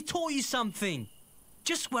 Redmond really taught you something!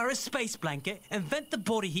 Just wear a space blanket and vent the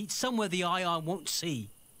body heat somewhere the IR won't see.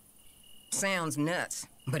 Sounds nuts,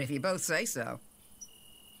 but if you both say so.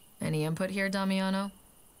 Any input here, Damiano?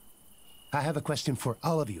 I have a question for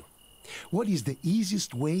all of you. What is the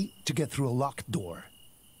easiest way to get through a locked door?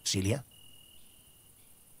 Celia?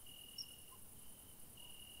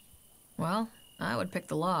 Well, I would pick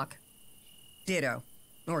the lock. Ditto.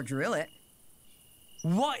 Or drill it.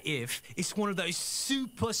 What if it's one of those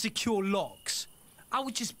super secure locks? I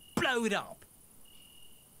would just blow it up.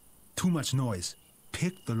 Too much noise.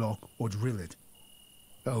 Pick the lock or drill it.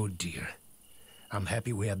 Oh dear. I'm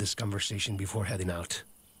happy we had this conversation before heading out.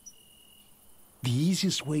 The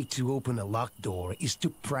easiest way to open a locked door is to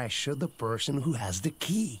pressure the person who has the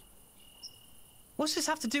key. What's this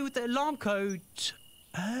have to do with the alarm code?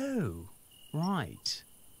 Oh, right.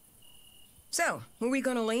 So, who are we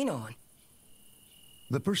gonna lean on?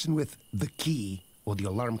 The person with the key, or the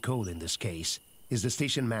alarm code in this case, is the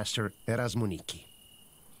station master Erasmoniki.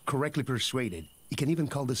 Correctly persuaded, he can even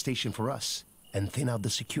call the station for us and thin out the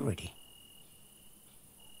security.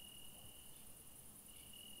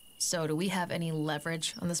 So, do we have any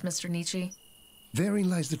leverage on this Mr. Nietzsche? Therein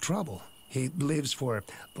lies the trouble. He lives, for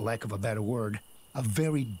the lack of a better word, a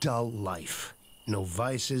very dull life. No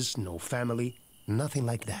vices, no family, nothing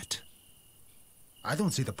like that. I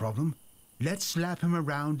don't see the problem. Let's slap him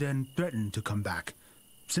around and threaten to come back.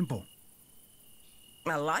 Simple.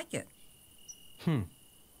 I like it.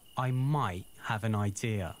 I might have an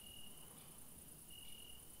idea.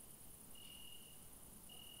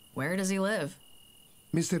 Where does he live?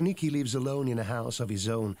 Mr. Nicky lives alone in a house of his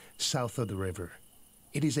own south of the river.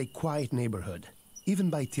 It is a quiet neighborhood, even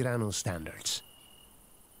by Tirano standards.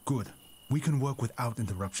 Good. We can work without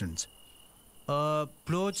interruptions.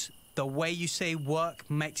 Blood, the way you say work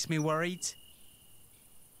makes me worried.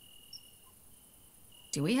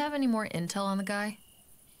 Do we have any more intel on the guy?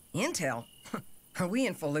 Intel? Are we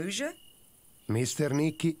in Fallujah? Mr.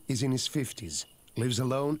 Nicky is in his 50s, lives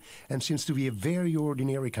alone, and seems to be a very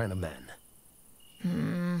ordinary kind of man.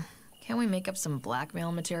 Can we make up some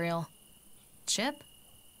blackmail material? Chip?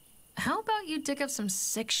 How about you dig up some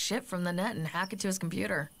sick shit from the net and hack it to his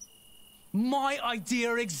computer? My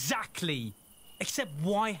idea exactly! Except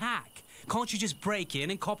why hack? Can't you just break in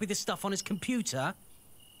and copy the stuff on his computer?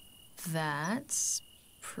 That's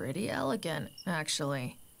pretty elegant,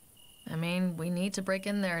 actually. I mean, we need to break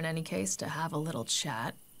in there in any case to have a little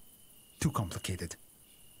chat. Too complicated.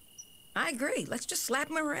 I agree. Let's just slap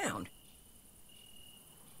him around.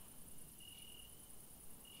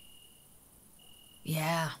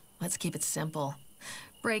 Yeah, let's keep it simple.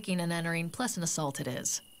 Breaking and entering plus an assault it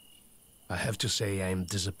is. I have to say I am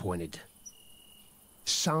disappointed.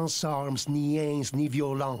 Sans armes, ni haine, ni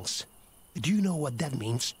violence. Do you know what that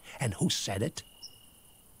means, and who said it?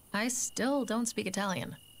 I still don't speak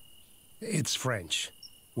Italian. It's French.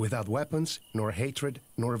 Without weapons, nor hatred,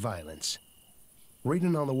 nor violence.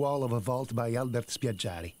 Written on the wall of a vault by Albert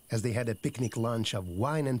Spiaggiari, as they had a picnic lunch of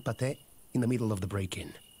wine and pâté in the middle of the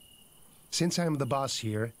break-in. Since I'm the boss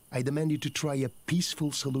here, I demand you to try a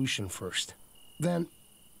peaceful solution first. Then,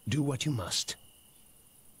 do what you must.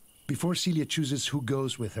 Before Celia chooses who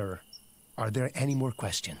goes with her, Are there any more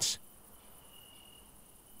questions?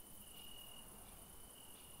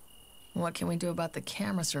 What can we do about the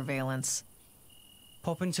camera surveillance?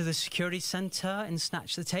 Pop into the security center and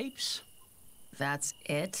snatch the tapes? That's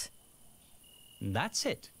it? That's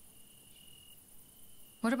it.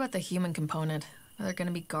 What about the human component? Are there going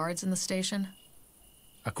to be guards in the station?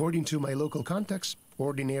 According to my local contacts,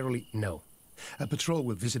 ordinarily, no. A patrol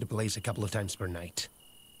will visit the place a couple of times per night.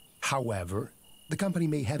 However, the company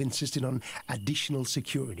may have insisted on additional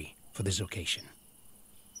security for this occasion.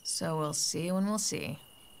 So we'll see when we'll see.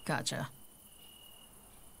 Gotcha.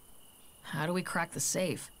 How do we crack the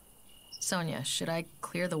safe? Sonia, should I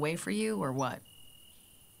clear the way for you, or what?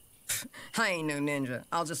 I ain't no ninja.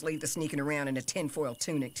 I'll just leave the sneaking around in a tinfoil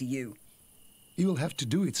tunic to you. You will have to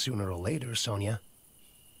do it sooner or later, Sonia.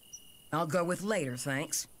 I'll go with later,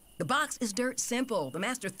 thanks. The box is dirt simple. The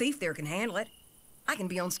master thief there can handle it. I can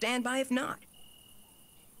be on standby if not.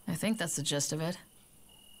 I think that's the gist of it.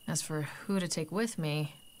 As for who to take with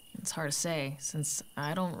me, it's hard to say, since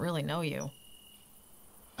I don't really know you.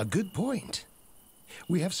 A good point.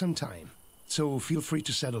 We have some time, so feel free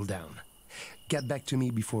to settle down. Get back to me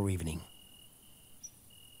before evening.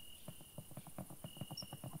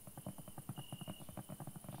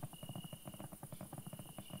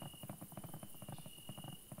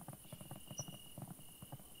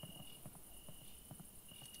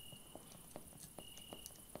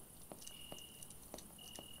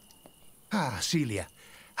 Ah, Celia,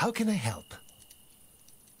 how can I help?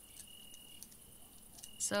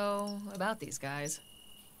 So, about these guys.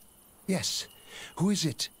 Yes, who is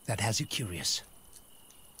it that has you curious?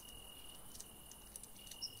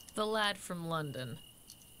 The lad from London.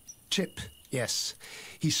 Chip, yes.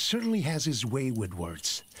 He certainly has his way with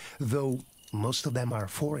words, though most of them are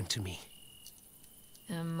foreign to me.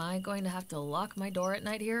 Am I going to have to lock my door at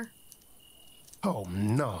night here? Oh,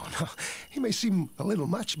 no. He may seem a little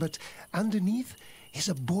much, but underneath is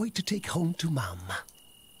a boy to take home to Mom.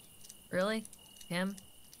 Really? Him?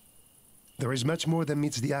 There is much more than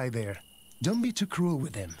meets the eye there. Don't be too cruel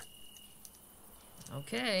with him.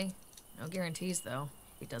 Okay. No guarantees, though.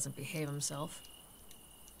 He doesn't behave himself.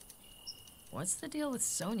 What's the deal with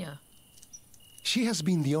Sonia? She has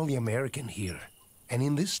been the only American here, and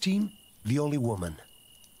in this team, the only woman.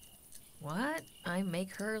 What? I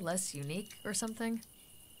make her less unique or something?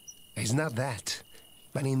 It's not that.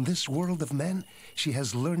 But in this world of men, she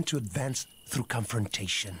has learned to advance through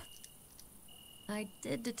confrontation. I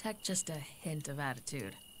did detect just a hint of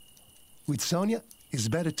attitude. With Sonia, it's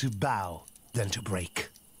better to bow than to break.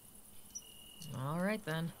 All right,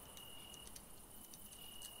 then.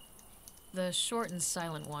 The short and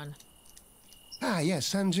silent one. Ah,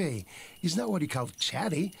 yes, Sanjay. He's not what you call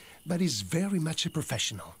chatty, but he's very much a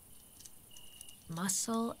professional.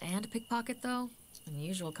 Muscle and pickpocket, though?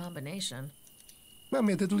 Unusual combination.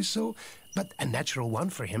 Admittedly so, but a natural one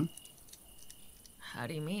for him. How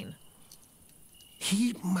do you mean?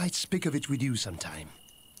 He might speak of it with you sometime.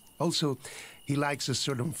 Also, he likes a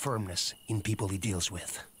certain firmness in people he deals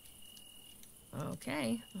with.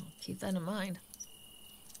 Okay, I'll keep that in mind.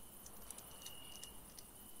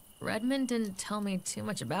 Redmond didn't tell me too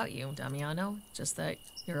much about you, Damiano, just that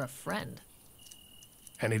you're a friend.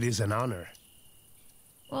 And it is an honor.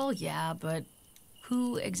 Well, yeah, but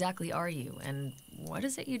who exactly are you, and what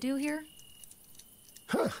is it you do here?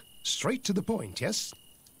 Huh, straight to the point, yes?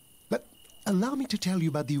 But allow me to tell you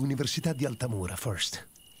about the Universidad de Altamura first.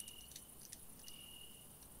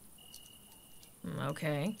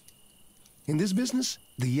 Okay. In this business,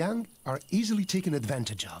 the young are easily taken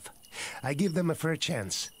advantage of. I give them a fair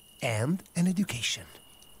chance, and an education.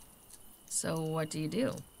 So what do you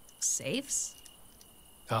do? Safes?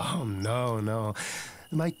 Oh, no.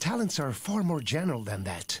 My talents are far more general than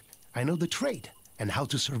that. I know the trade, and how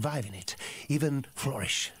to survive in it, even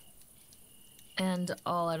flourish. And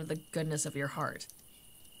all out of the goodness of your heart?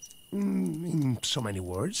 In so many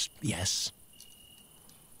words, yes.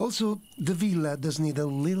 Also, the villa does need a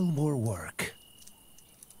little more work.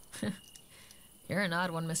 You're an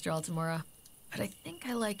odd one, Mr. Altamura, but I think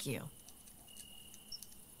I like you.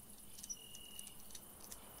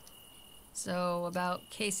 So, about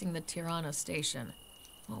casing the Tirano station.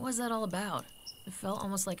 What was that all about? It felt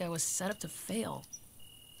almost like I was set up to fail.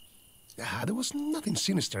 There was nothing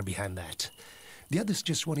sinister behind that. The others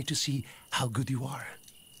just wanted to see how good you are.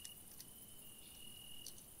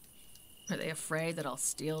 Are they afraid that I'll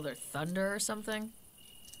steal their thunder or something?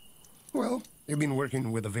 Well, you've been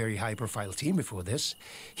working with a very high-profile team before this.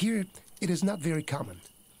 Here, it is not very common.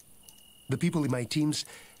 The people in my teams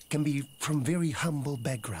can be from very humble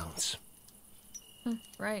backgrounds.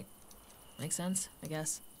 Right. Makes sense, I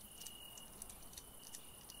guess.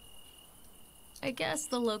 I guess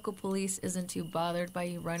the local police isn't too bothered by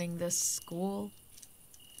you running this school.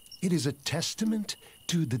 It is a testament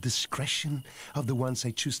to the discretion of the ones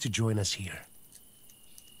I choose to join us here.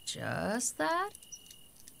 Just that?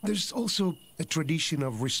 There's also a tradition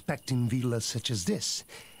of respecting villas such as this,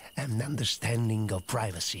 an understanding of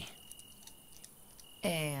privacy.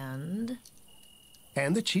 And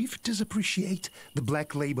the chief does appreciate the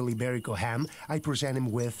black label Iberico ham I present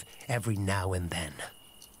him with every now and then.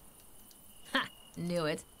 Ha! Knew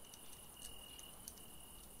it.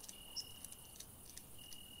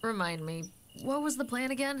 Remind me, what was the plan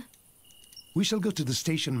again? We shall go to the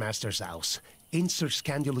station master's house, insert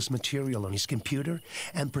scandalous material on his computer,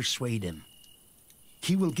 and persuade him.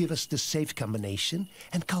 He will give us the safe combination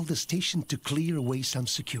and call the station to clear away some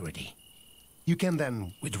security. You can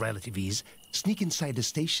then, with relative ease, sneak inside the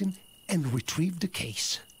station and retrieve the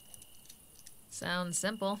case. Sounds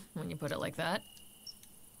simple when you put it like that.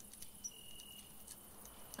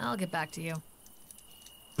 I'll get back to you.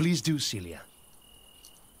 Please do, Celia.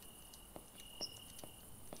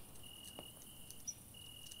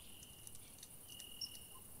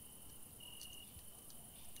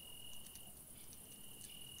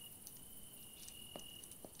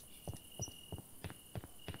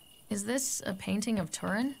 Is this a painting of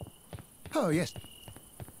Turin? Oh, yes.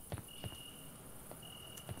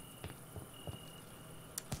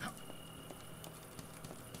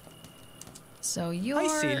 So you're... Hey,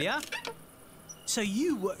 Celia. So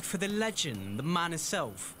you work for the legend, the man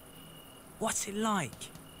himself. What's it like?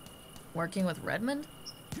 Working with Redmond?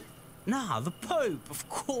 Nah, the Pope, of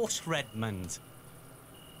course, Redmond.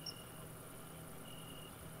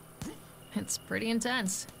 It's pretty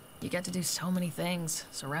intense. You get to do so many things,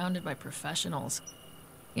 surrounded by professionals.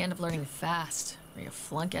 You end up learning fast, or you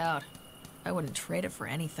flunk out. I wouldn't trade it for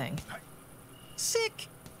anything. Sick!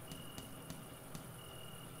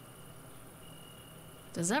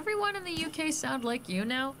 Does everyone in the UK sound like you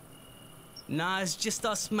now? Nah, it's just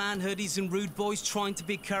us man hoodies and rude boys trying to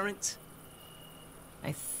be current.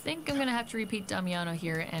 I think I'm gonna have to repeat Damiano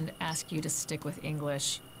here and ask you to stick with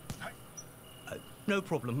English. No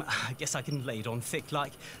problem. I guess I can lay it on thick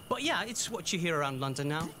like. But yeah, it's what you hear around London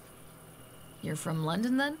now. You're from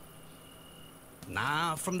London then?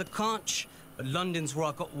 Nah, from the conch. But London's where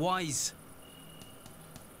I got wise.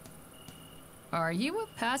 Are you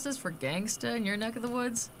what passes for gangsta in your neck of the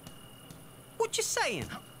woods? What you saying?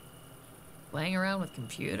 Playing around with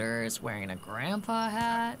computers, wearing a grandpa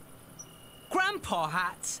hat? Grandpa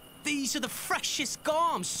hats? These are the freshest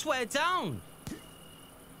garms, swear down.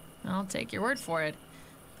 I'll take your word for it.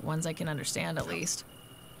 The ones I can understand, at least.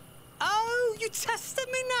 Oh, you tested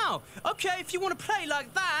me now? Okay, if you want to play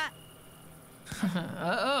like that.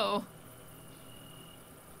 Uh-oh.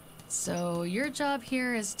 So, your job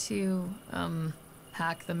here is to,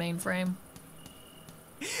 hack the mainframe?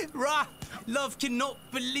 Rah! Love cannot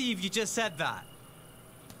believe you just said that.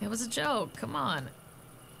 It was a joke, come on.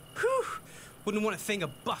 Whew! Wouldn't want to think a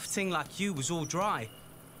buff thing like you was all dry.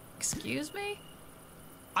 Excuse me?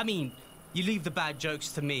 I mean, you leave the bad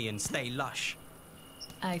jokes to me and stay lush.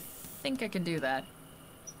 I think I can do that.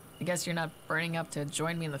 I guess you're not burning up to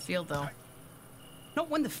join me in the field, though. Not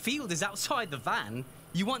when the field is outside the van.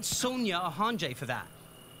 You want Sonia or Hanjay for that.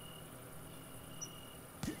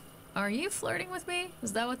 Are you flirting with me?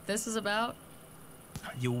 Is that what this is about?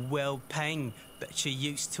 You're well paying, but you're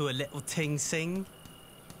used to a little ting sing.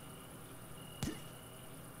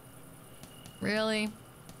 Really?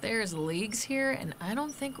 There's leagues here, and I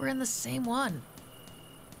don't think we're in the same one.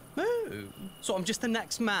 Oh, so I'm just the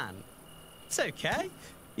next man. It's okay.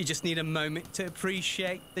 You just need a moment to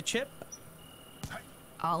appreciate the chip.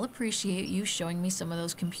 I'll appreciate you showing me some of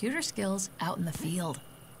those computer skills out in the field.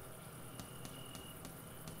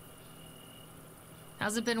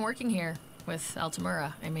 How's it been working here? With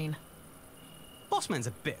Altamura, I mean. Bossman's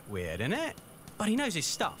a bit weird, innit? But he knows his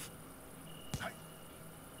stuff.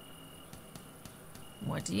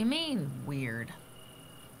 What do you mean, weird?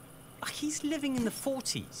 Like he's living in the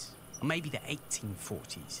 40s. Or maybe the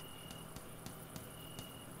 1840s.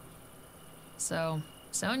 So,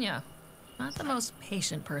 Sonia, not the most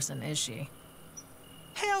patient person, is she?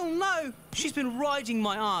 Hell no! She's been riding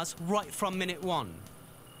my ass right from minute one.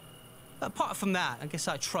 Apart from that, I guess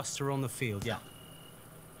I trust her on the field, yeah.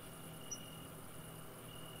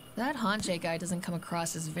 That Hanjay guy doesn't come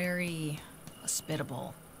across as very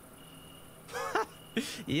hospitable.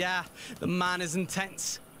 Yeah, the man is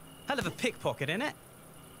intense. Hell of a pickpocket, innit?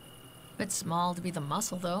 Bit small to be the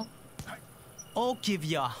muscle, though. I'll give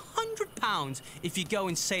you £100 if you go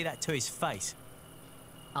and say that to his face.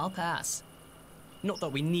 I'll pass. Not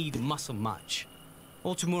that we need muscle much.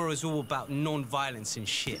 Altamura is all about non-violence and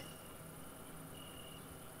shit.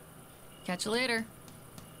 Catch you later.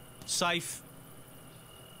 Safe.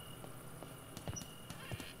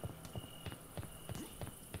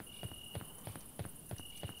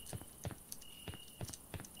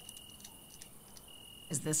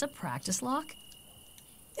 Is this a practice lock?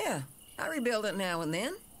 Yeah, I rebuild it now and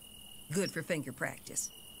then. Good for finger practice.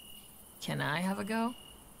 Can I have a go?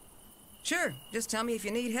 Sure, just tell me if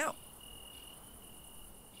you need help.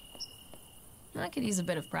 I could use a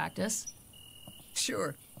bit of practice.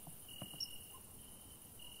 Sure.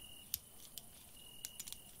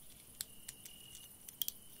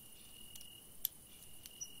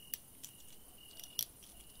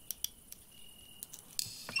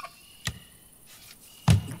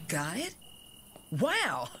 You got it?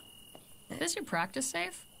 Wow! Is your practice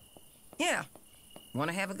safe? Yeah. Want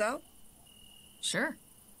to have a go? Sure.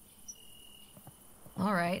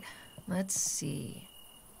 All right, let's see.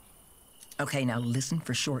 Okay, now listen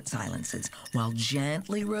for short silences while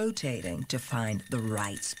gently rotating to find the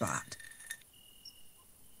right spot.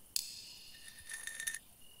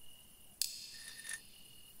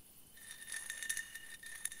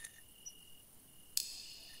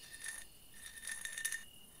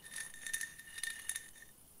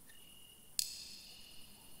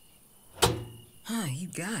 You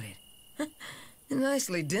got it.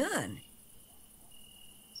 Nicely done.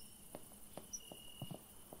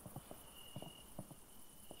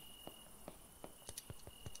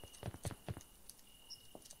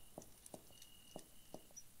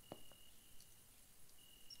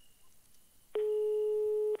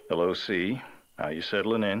 Hello, C. How you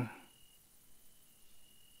settling in?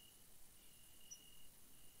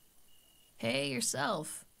 Hey,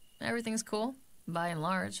 yourself. Everything's cool, by and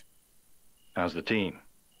large. How's the team?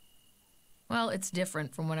 Well, it's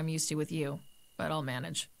different from what I'm used to with you, but I'll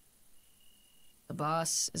manage. The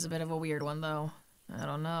boss is a bit of a weird one, though. I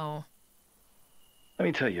don't know. Let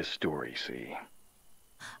me tell you a story, C.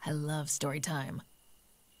 I love story time.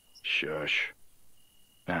 Shush.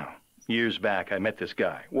 Now, years back, I met this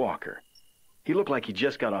guy, Walker. He looked like he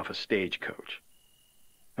just got off a stagecoach.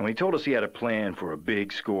 And when he told us he had a plan for a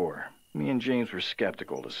big score, me and James were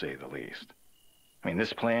skeptical, to say the least. I mean,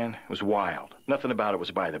 this plan was wild. Nothing about it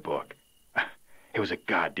was by the book. It was a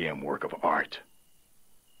goddamn work of art.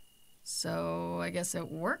 So, I guess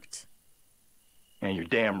it worked? And you're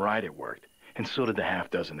damn right it worked. And so did the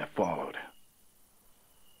half dozen that followed.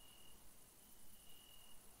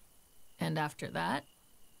 And after that?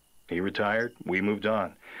 He retired, we moved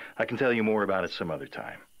on. I can tell you more about it some other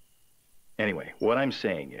time. Anyway, what I'm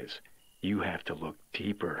saying is, you have to look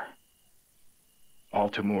deeper.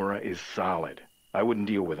 Altamura is solid. I wouldn't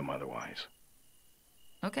deal with him otherwise.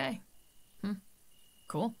 Okay.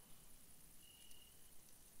 Cool.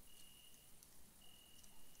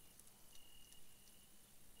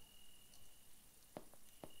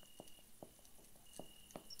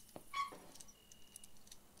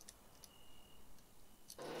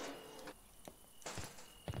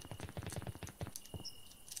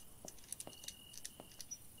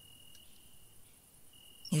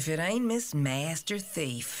 If it ain't Miss Master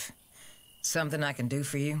Thief, something I can do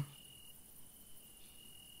for you?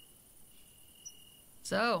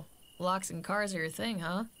 So, locks and cars are your thing,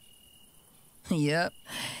 huh? Yep.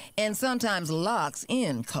 And sometimes locks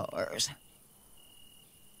in cars.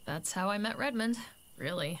 That's how I met Redmond,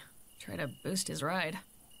 really. Try to boost his ride.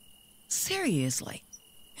 Seriously?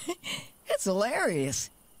 It's hilarious.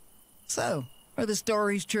 So, are the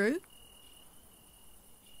stories true?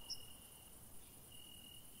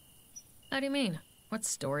 How do you mean? What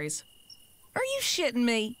stories? Are you shitting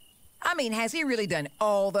me? I mean, has he really done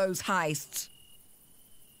all those heists?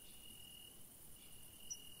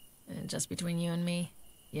 And just between you and me,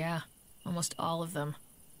 yeah, almost all of them.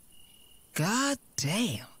 God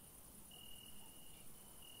damn.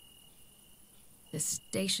 This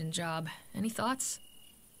station job, any thoughts?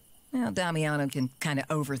 Well, Damiano can kind of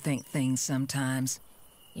overthink things sometimes.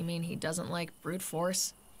 You mean he doesn't like brute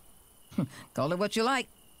force? Call it what you like.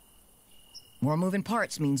 More moving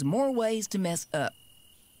parts means more ways to mess up.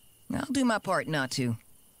 I'll do my part not to.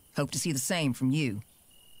 Hope to see the same from you.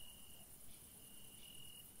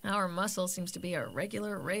 Our muscle seems to be a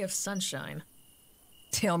regular ray of sunshine.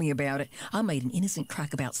 Tell me about it. I made an innocent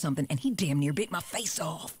crack about something, and he damn near bit my face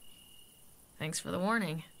off. Thanks for the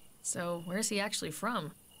warning. So, where's he actually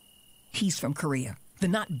from? He's from Korea. The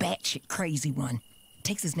not batshit crazy one.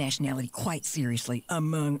 Takes his nationality quite seriously,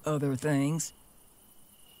 among other things.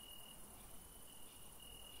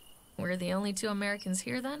 We're the only two Americans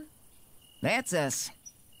here, then? That's us.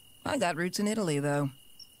 I got roots in Italy, though.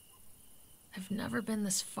 I've never been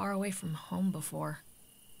this far away from home before.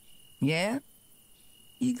 Yeah?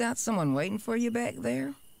 You got someone waiting for you back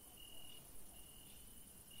there?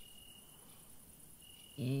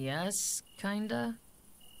 Yes, kinda.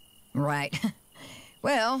 Right.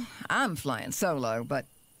 Well, I'm flying solo, but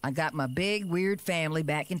I got my big, weird family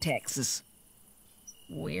back in Texas.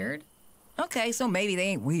 Weird? Okay, so maybe they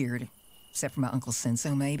ain't weird. Except for my Uncle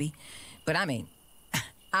Senso, maybe. But I mean,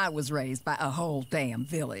 I was raised by a whole damn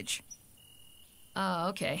village. Oh,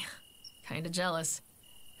 okay. Kinda jealous.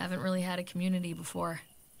 Haven't really had a community before.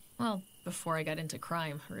 Well, before I got into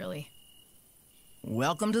crime, really.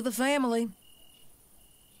 Welcome to the family.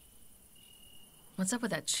 What's up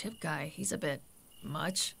with that Chip guy? He's a bit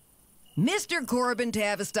much. Mr. Corbin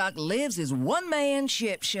Tavistock lives his one-man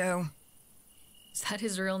ship show. Is that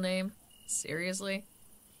his real name? Seriously?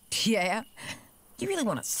 Yeah. You really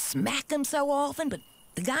want to smack him so often, but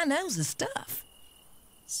the guy knows his stuff.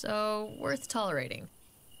 So, worth tolerating.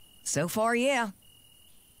 So far, yeah.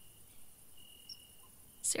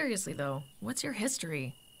 Seriously, though, what's your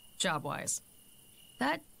history, job-wise?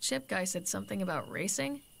 That Chip guy said something about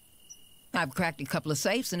racing? I've cracked a couple of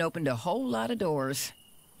safes and opened a whole lot of doors.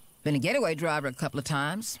 Been a getaway driver a couple of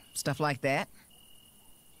times, stuff like that.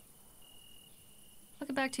 I'll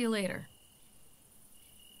get back to you later.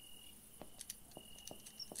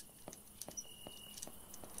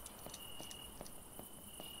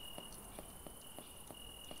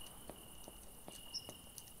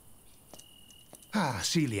 Ah,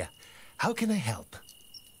 Celia, how can I help?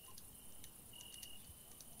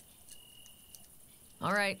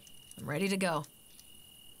 All right, I'm ready to go.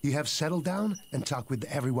 You have settled down and talked with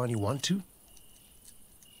everyone you want to?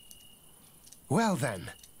 Well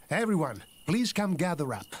then, everyone, please come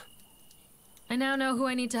gather up. I now know who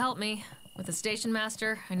I need to help me. With a station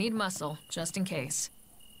master, I need muscle, just in case.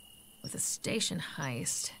 With a station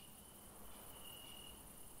heist,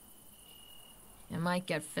 it might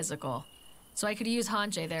get physical. So I could use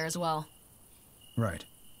Hanjay there as well. Right.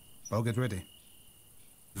 I'll get ready.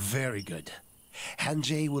 Very good.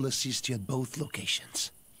 Hanjay will assist you at both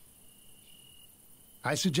locations.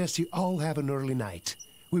 I suggest you all have an early night.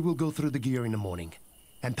 We will go through the gear in the morning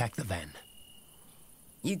and pack the van.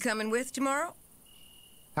 You coming with tomorrow?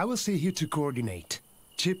 I will stay here to coordinate.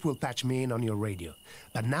 Chip will patch me in on your radio.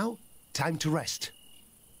 But now, time to rest.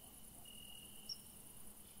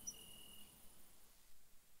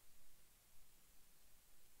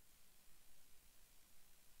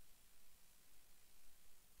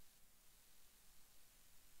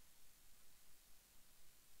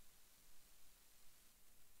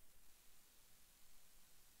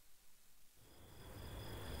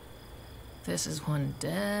 This is one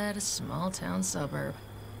dead small-town suburb.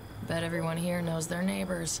 Bet everyone here knows their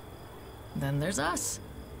neighbors. Then there's us.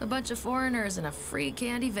 A bunch of foreigners in a free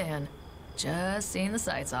candy van. Just seeing the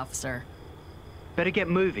sights, officer. Better get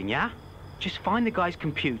moving, yeah? Just find the guy's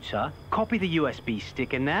computer, copy the USB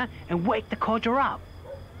stick in there, and wake the codger up.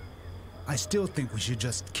 I still think we should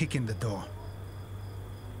just kick in the door.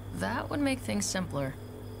 That would make things simpler.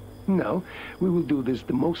 No, we will do this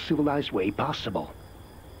the most civilized way possible.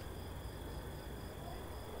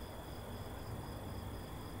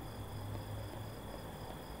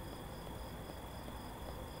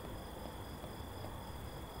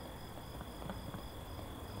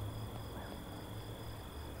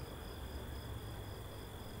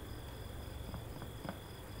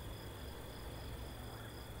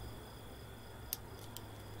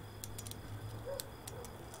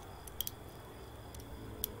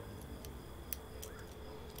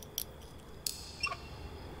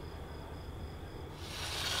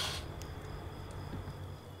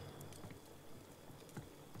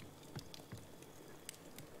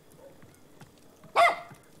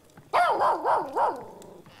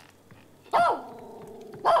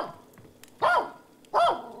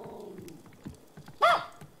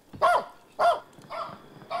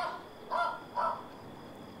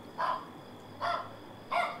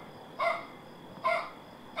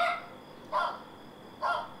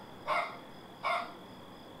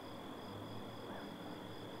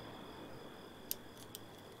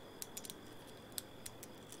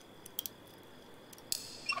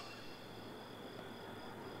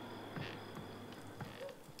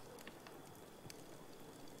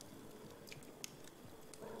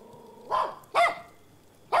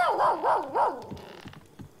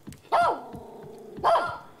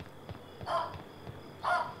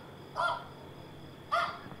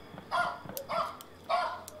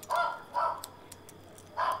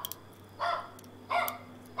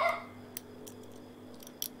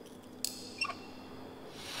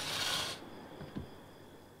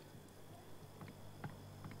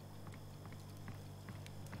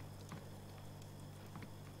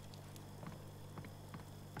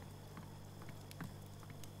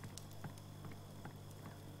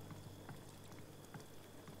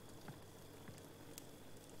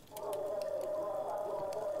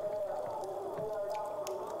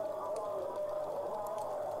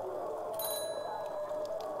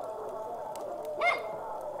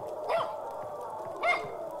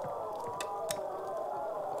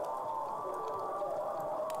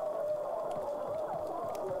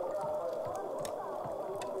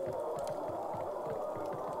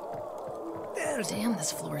 Damn,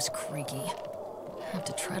 this floor is creaky. I have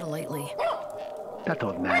to tread lightly. That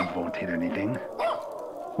old man won't hit anything.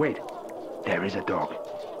 Wait, there is a dog.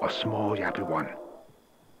 A small, yappy one.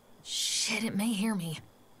 Shit, it may hear me.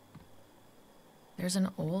 There's an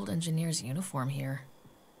old engineer's uniform here.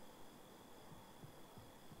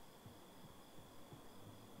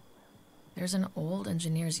 There's an old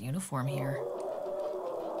engineer's uniform here.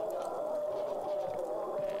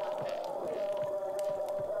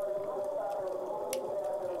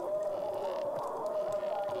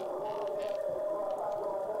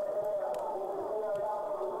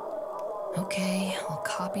 Okay, I'll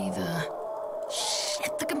copy the...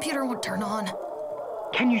 Shit, the computer won't turn on.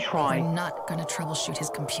 Can you try? I'm not gonna troubleshoot his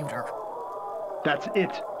computer. That's it.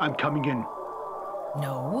 I'm coming in.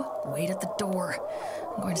 No, wait at the door.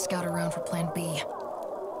 I'm going to scout around for plan B.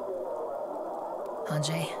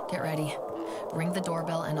 Hanjay, get ready. Ring the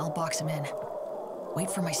doorbell and I'll box him in. Wait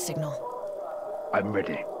for my signal. I'm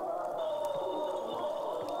ready.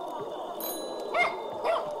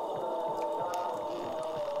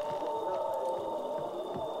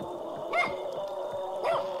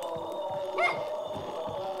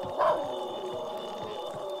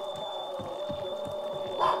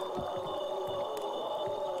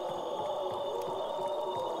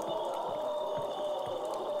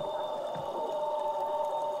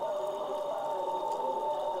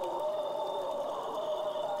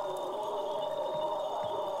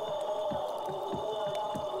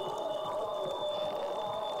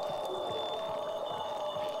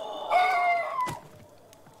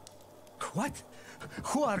 What?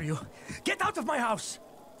 Who are you? Get out of my house!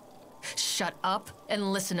 Shut up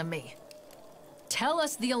and listen to me. Tell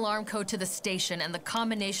us the alarm code to the station and the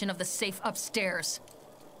combination of the safe upstairs.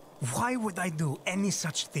 Why would I do any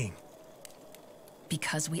such thing?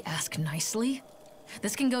 Because we ask nicely?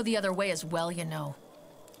 This can go the other way as well, you know.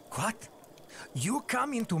 What? You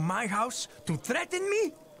come into my house to threaten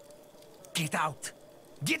me? Get out!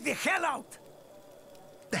 Get the hell out!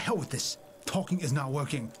 The hell with this. Talking is not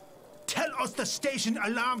working. Tell us the station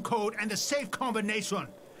alarm code and the safe combination.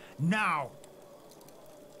 Now.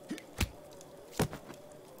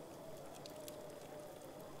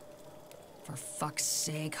 For fuck's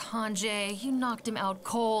sake, Hanjay, you knocked him out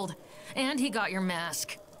cold. And he got your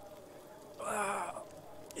mask.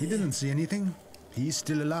 He didn't see anything. He's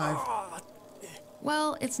still alive.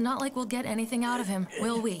 Well, it's not like we'll get anything out of him,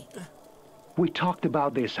 will we? We talked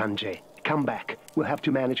about this, Sanjay. Come back. We'll have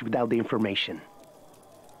to manage without the information.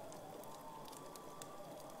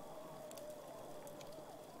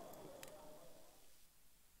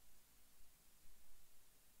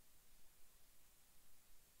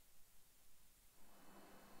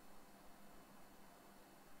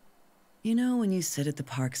 You know when you sit at the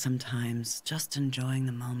park sometimes, just enjoying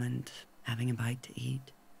the moment, having a bite to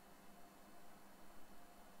eat?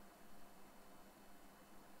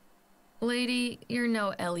 Lady, you're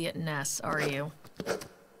no Elliot Ness, are you?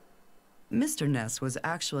 Mr. Ness was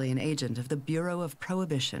actually an agent of the Bureau of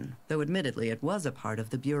Prohibition, though admittedly it was a part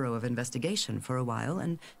of the Bureau of Investigation for a while,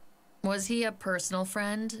 and... Was he a personal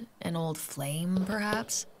friend? An old flame,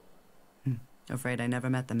 perhaps? Afraid I never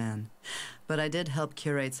met the man. But I did help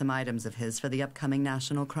curate some items of his for the upcoming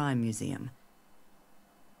National Crime Museum.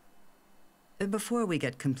 Before we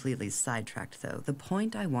get completely sidetracked, though, the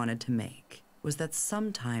point I wanted to make was that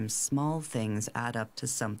sometimes small things add up to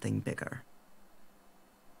something bigger.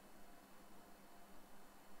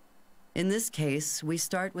 In this case, we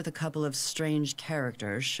start with a couple of strange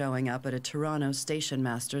characters showing up at a Toronto station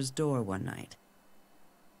master's door one night.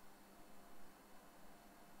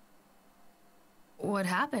 What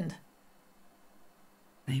happened?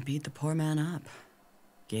 They beat the poor man up,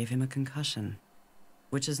 gave him a concussion,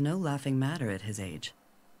 which is no laughing matter at his age.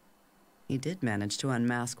 He did manage to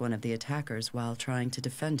unmask one of the attackers while trying to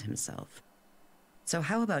defend himself. So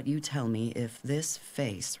how about you tell me if this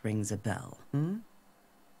face rings a bell,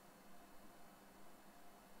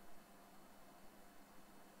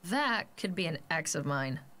 That could be an ex of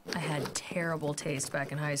mine. I had terrible taste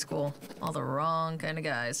back in high school. All the wrong kind of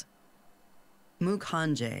guys. Mook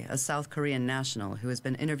Hanjay, a South Korean national who has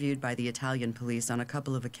been interviewed by the Italian police on a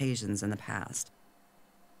couple of occasions in the past.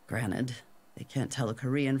 Granted, they can't tell a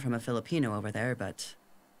Korean from a Filipino over there, but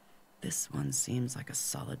this one seems like a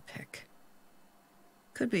solid pick.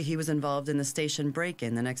 Could be he was involved in the station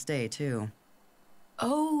break-in the next day, too.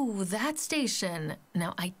 Oh, that station.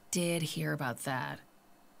 Now, I did hear about that.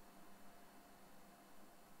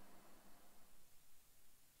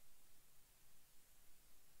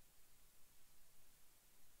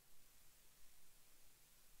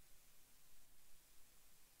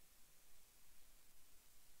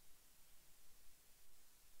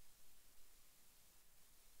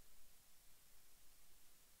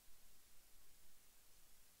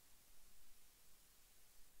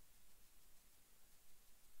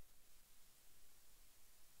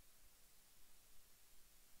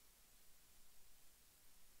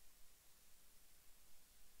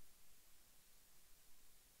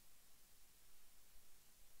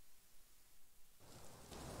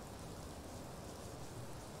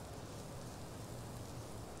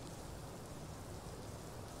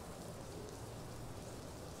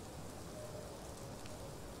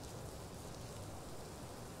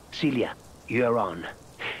 Celia, you're on.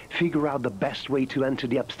 Figure out the best way to enter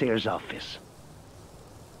the upstairs office.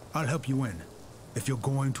 I'll help you in. If you're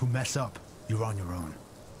going to mess up, you're on your own.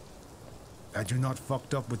 Had you not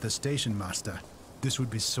fucked up with the station master, this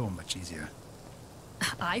would be so much easier.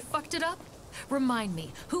 I fucked it up? Remind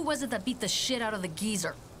me, who was it that beat the shit out of the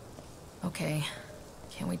geezer? Okay,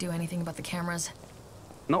 can't we do anything about the cameras?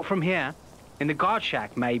 Not from here. In the guard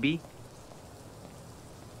shack, maybe.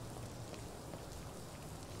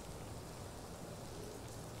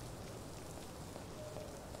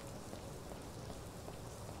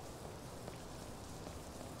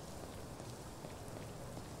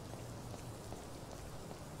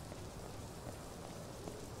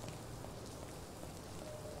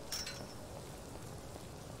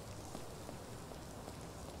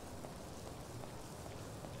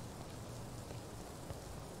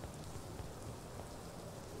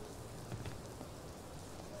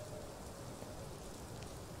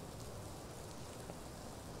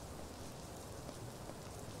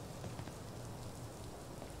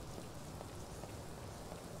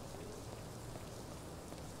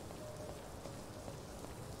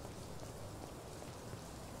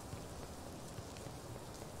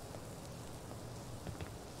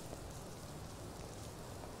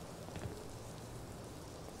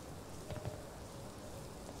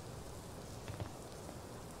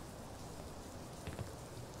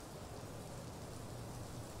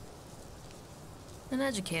 An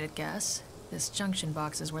educated guess. This junction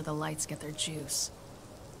box is where the lights get their juice.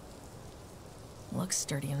 Looks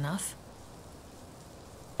sturdy enough.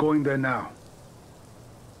 Going there now.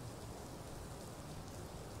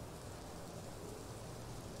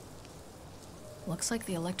 Looks like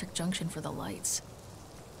the electric junction for the lights.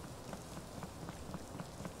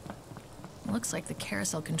 Looks like the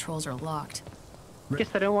carousel controls are locked. Guess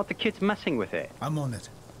they don't want the kids messing with it. I'm on it.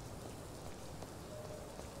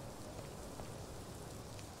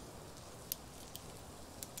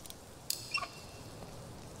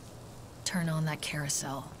 Turn on that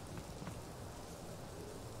carousel.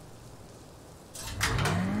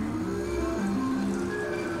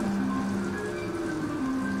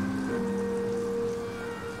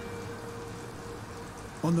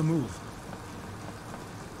 On the move.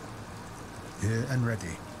 Here and ready.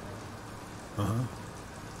 Uh-huh.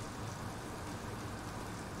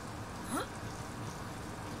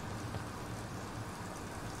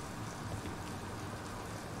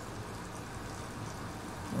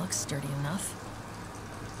 Looks sturdy enough.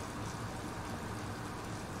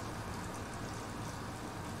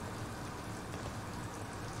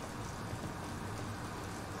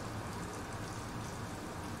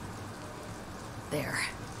 There.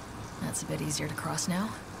 That's a bit easier to cross now.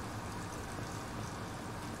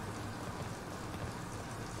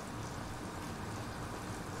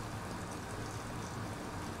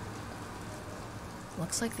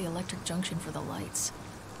 Looks like the electric junction for the lights.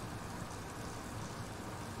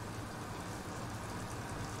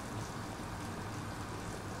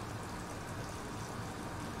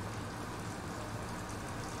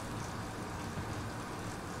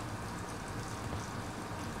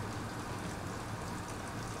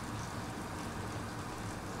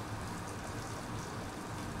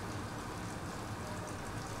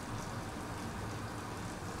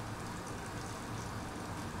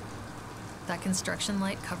 That construction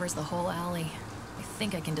light covers the whole alley. I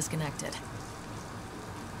think I can disconnect it.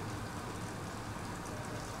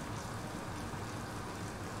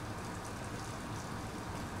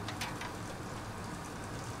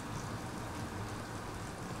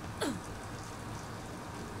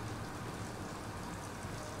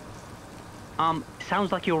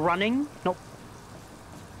 Sounds like you're running? Not...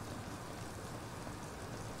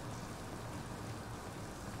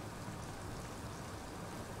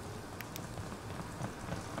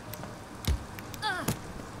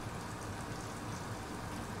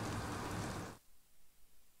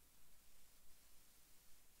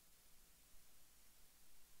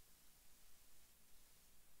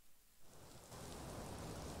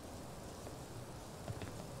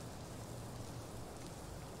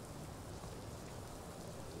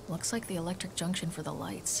 Looks like the electric junction for the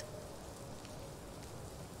lights.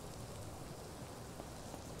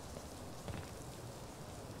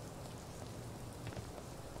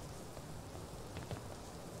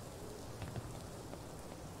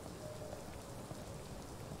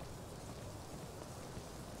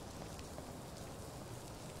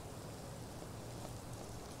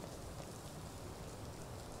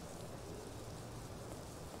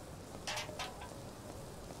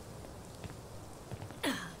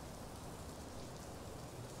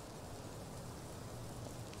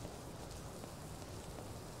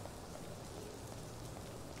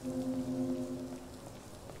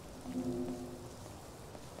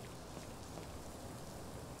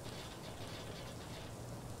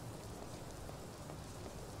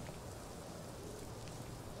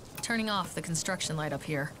 turning off the construction light up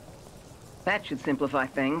here. That should simplify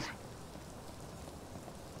things.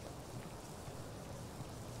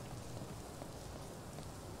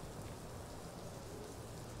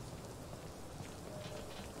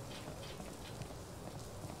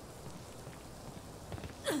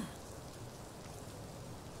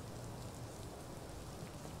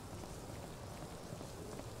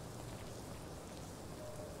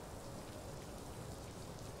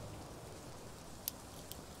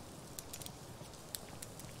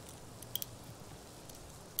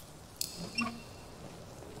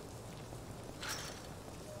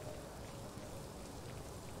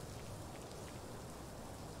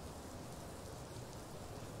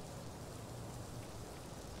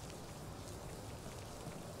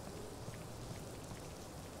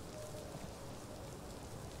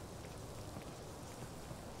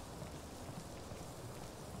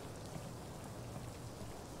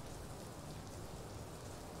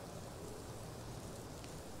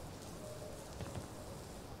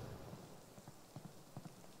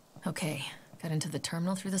 Okay, got into the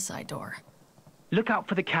terminal through the side door. Look out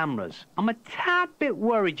for the cameras. I'm a tad bit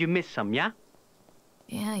worried you missed some, yeah?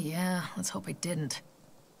 Yeah, let's hope I didn't.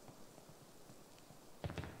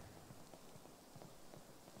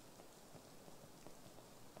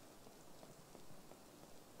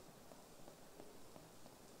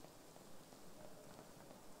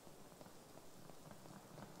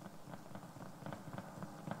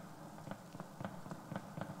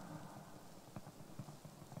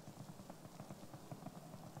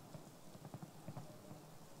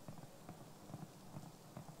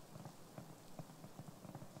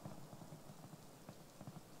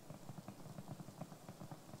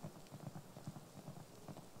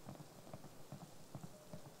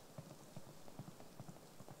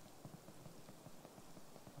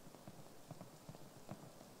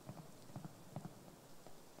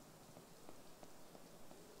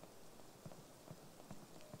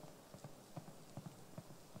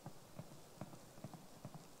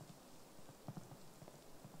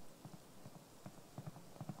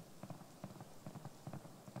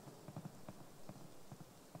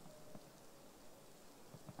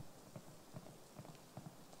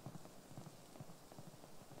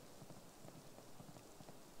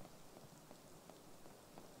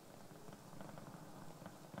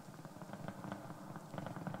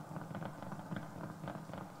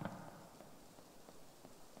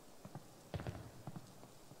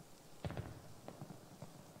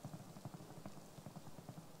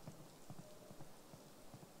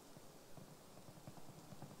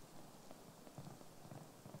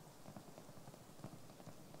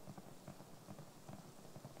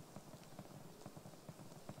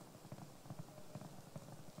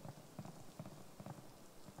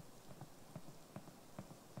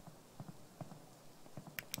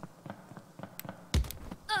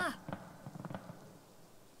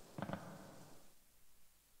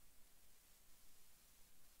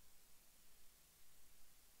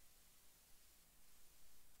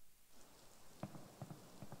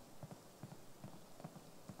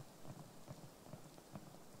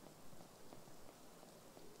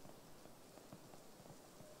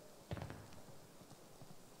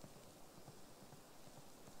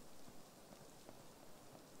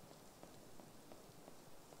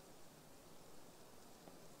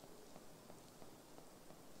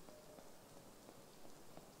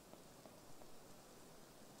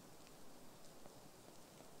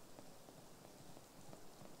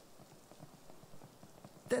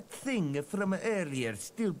 That thing from earlier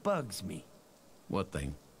still bugs me. What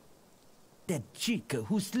thing? That chick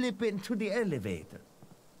who slipped into the elevator.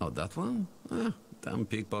 Oh, that one? Ah, damn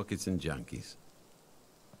pickpockets and junkies.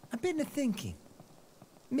 I've been thinking.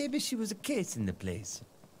 Maybe she was a case in the place.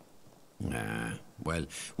 Ah, well,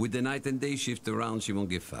 with the night and day shift around, she won't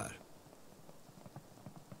get far.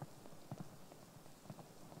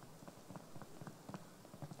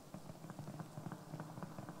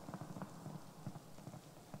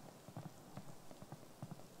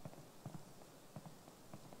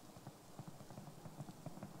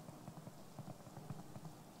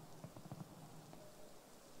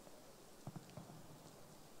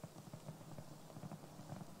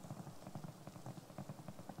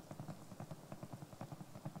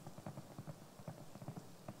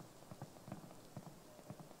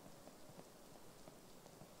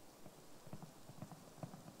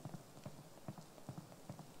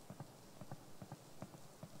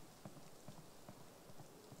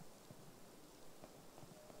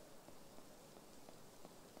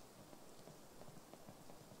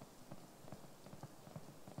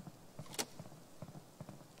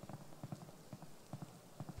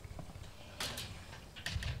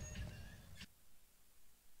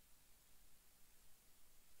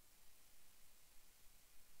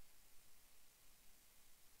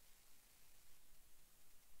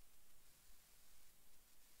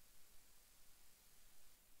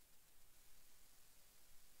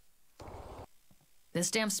 This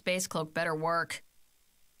damn space cloak better work.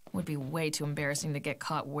 Would be way too embarrassing to get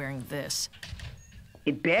caught wearing this.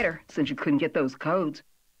 It better, since you couldn't get those codes.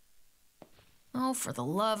 Oh, for the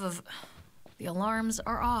love of... The alarms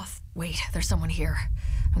are off. Wait, there's someone here.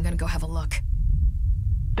 I'm gonna go have a look.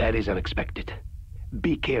 That is unexpected.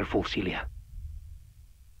 Be careful, Celia.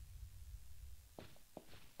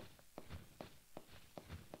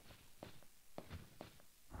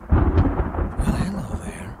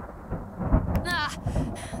 Ah!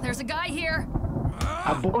 There's a guy here!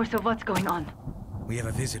 Orso, what's going on? We have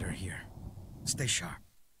a visitor here. Stay sharp.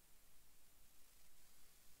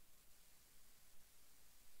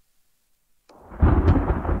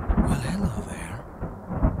 Well, hello there.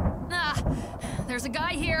 Ah! There's a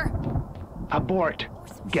guy here! Abort!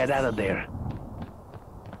 Get out of there.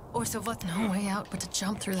 Orso, what's no way out but to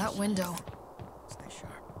jump through that window. Stay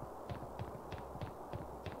sharp.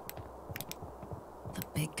 The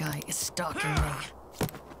big guy is stalking me.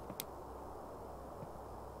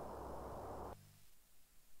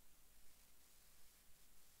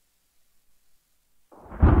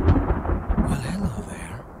 Well, hello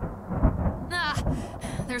there. Ah!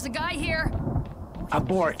 There's a guy here!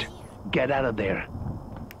 Abort! Get out of there.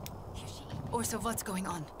 Orso, what's going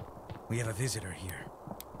on? We have a visitor here.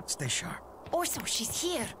 Stay sharp. Orso, she's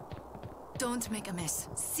here. Don't make a mess.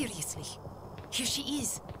 Seriously. Here she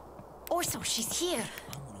is. Orso, she's here.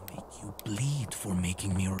 You bleed for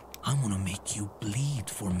making me... I'm gonna make you bleed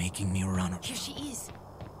for making me run. Here she is.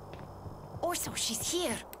 Orso, she's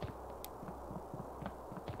here.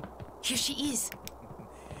 Here she is.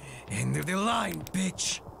 End of the line,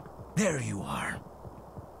 bitch. There you are.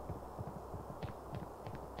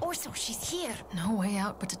 Orso, she's here. No way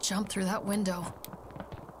out but to jump through that window.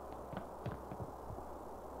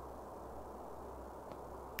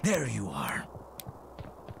 There you are.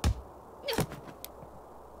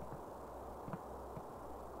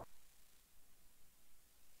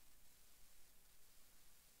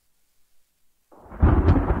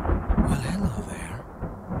 Well, hello there.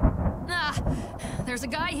 Ah! There's a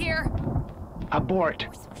guy here! Abort!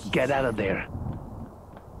 Get out of there.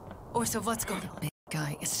 Orso, what's going on? The big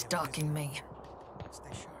guy is stalking me.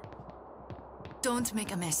 Stay sharp. Don't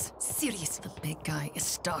make a mess. Seriously. The big guy is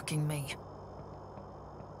stalking me.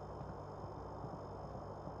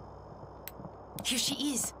 Here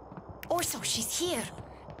she is. Orso, she's here.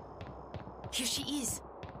 Here she is.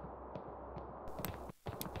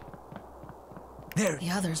 There. The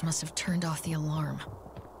others must have turned off the alarm.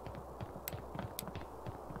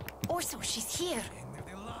 Orso, she's here.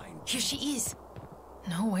 Here she is.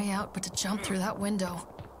 No way out but to jump through that window.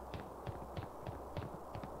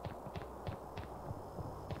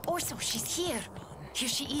 Orso, she's here. Here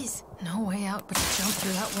she is. No way out but to jump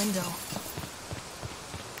through that window.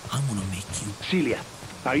 I'm gonna make you... Celia,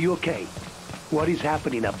 are you okay? What is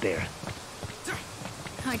happening up there?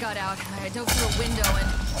 I got out. I dove through a window and...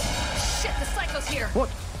 Shit, the psycho's here! What?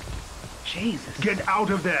 Jesus. Get out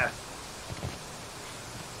of there!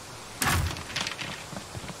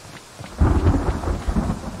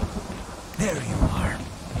 There you are.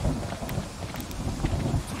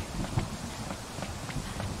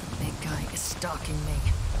 The big guy is stalking me.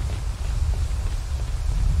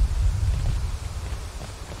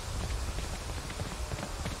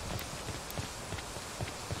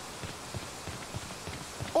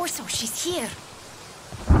 Orso, she's here.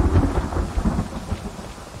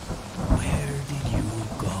 Where did you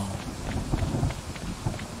go?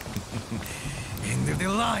 End of the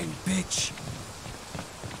line, bitch.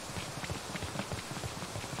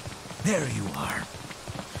 There you are.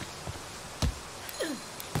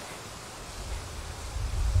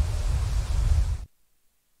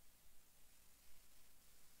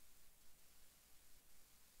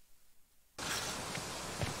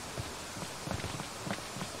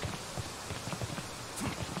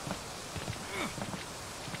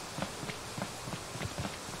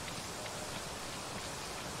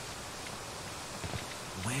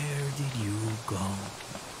 Where did you go?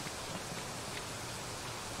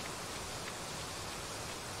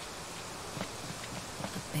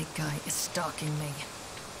 The big guy is stalking me.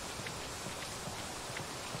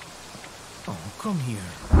 Oh, come here.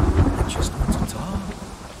 I just want to talk.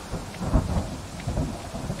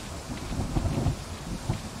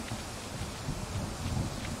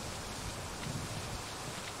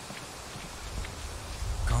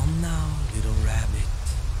 Come now, little rabbit.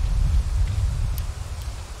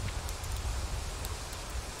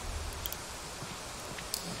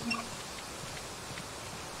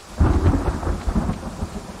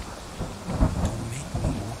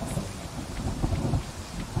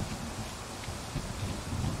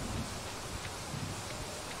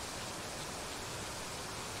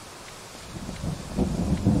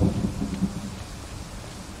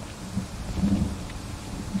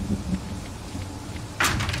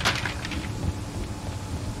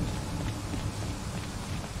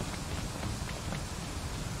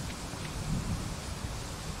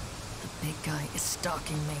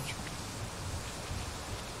 stalking me.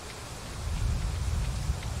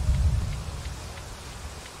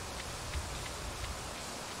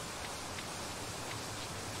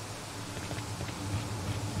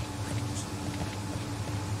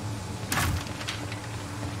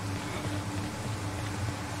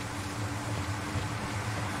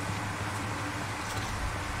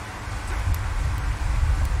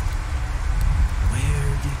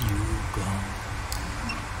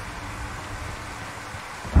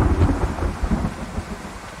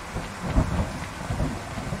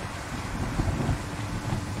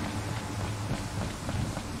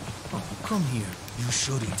 Come here. You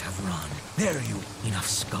shouldn't have run. There you. Enough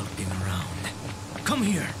skulking around. Come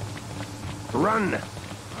here. Run!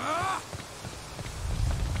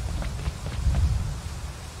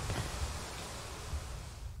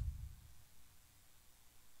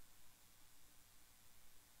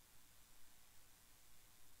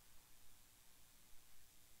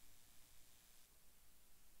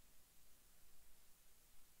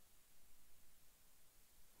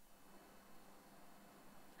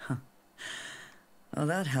 Well,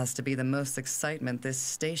 that has to be the most excitement this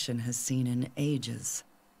station has seen in ages.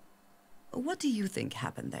 What do you think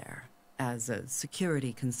happened there, as a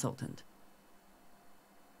security consultant?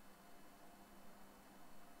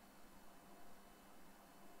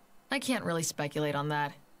 I can't really speculate on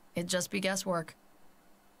that. It'd just be guesswork.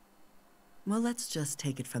 Well, let's just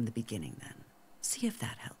take it from the beginning then. See if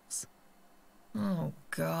that helps. Oh,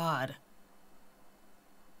 God.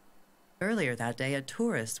 Earlier that day, a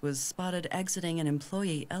tourist was spotted exiting an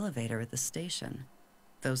employee elevator at the station.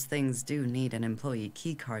 Those things do need an employee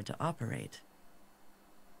keycard to operate.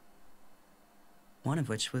 One of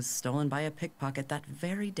which was stolen by a pickpocket that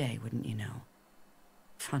very day, wouldn't you know?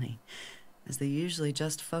 Funny, as they usually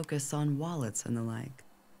just focus on wallets and the like.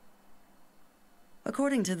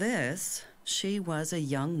 According to this, she was a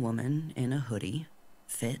young woman in a hoodie,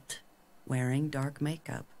 fit, wearing dark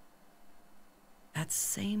makeup. That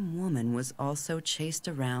same woman was also chased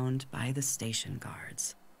around by the station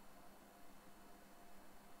guards.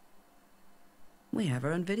 We have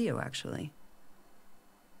her on video, actually.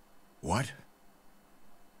 What?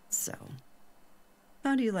 So,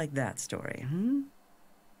 how do you like that story, hmm?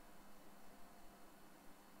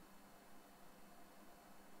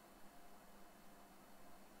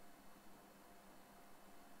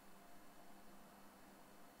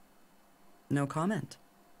 No comment.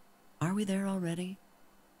 Are we there already?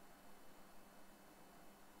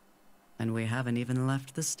 And we haven't even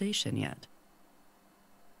left the station yet.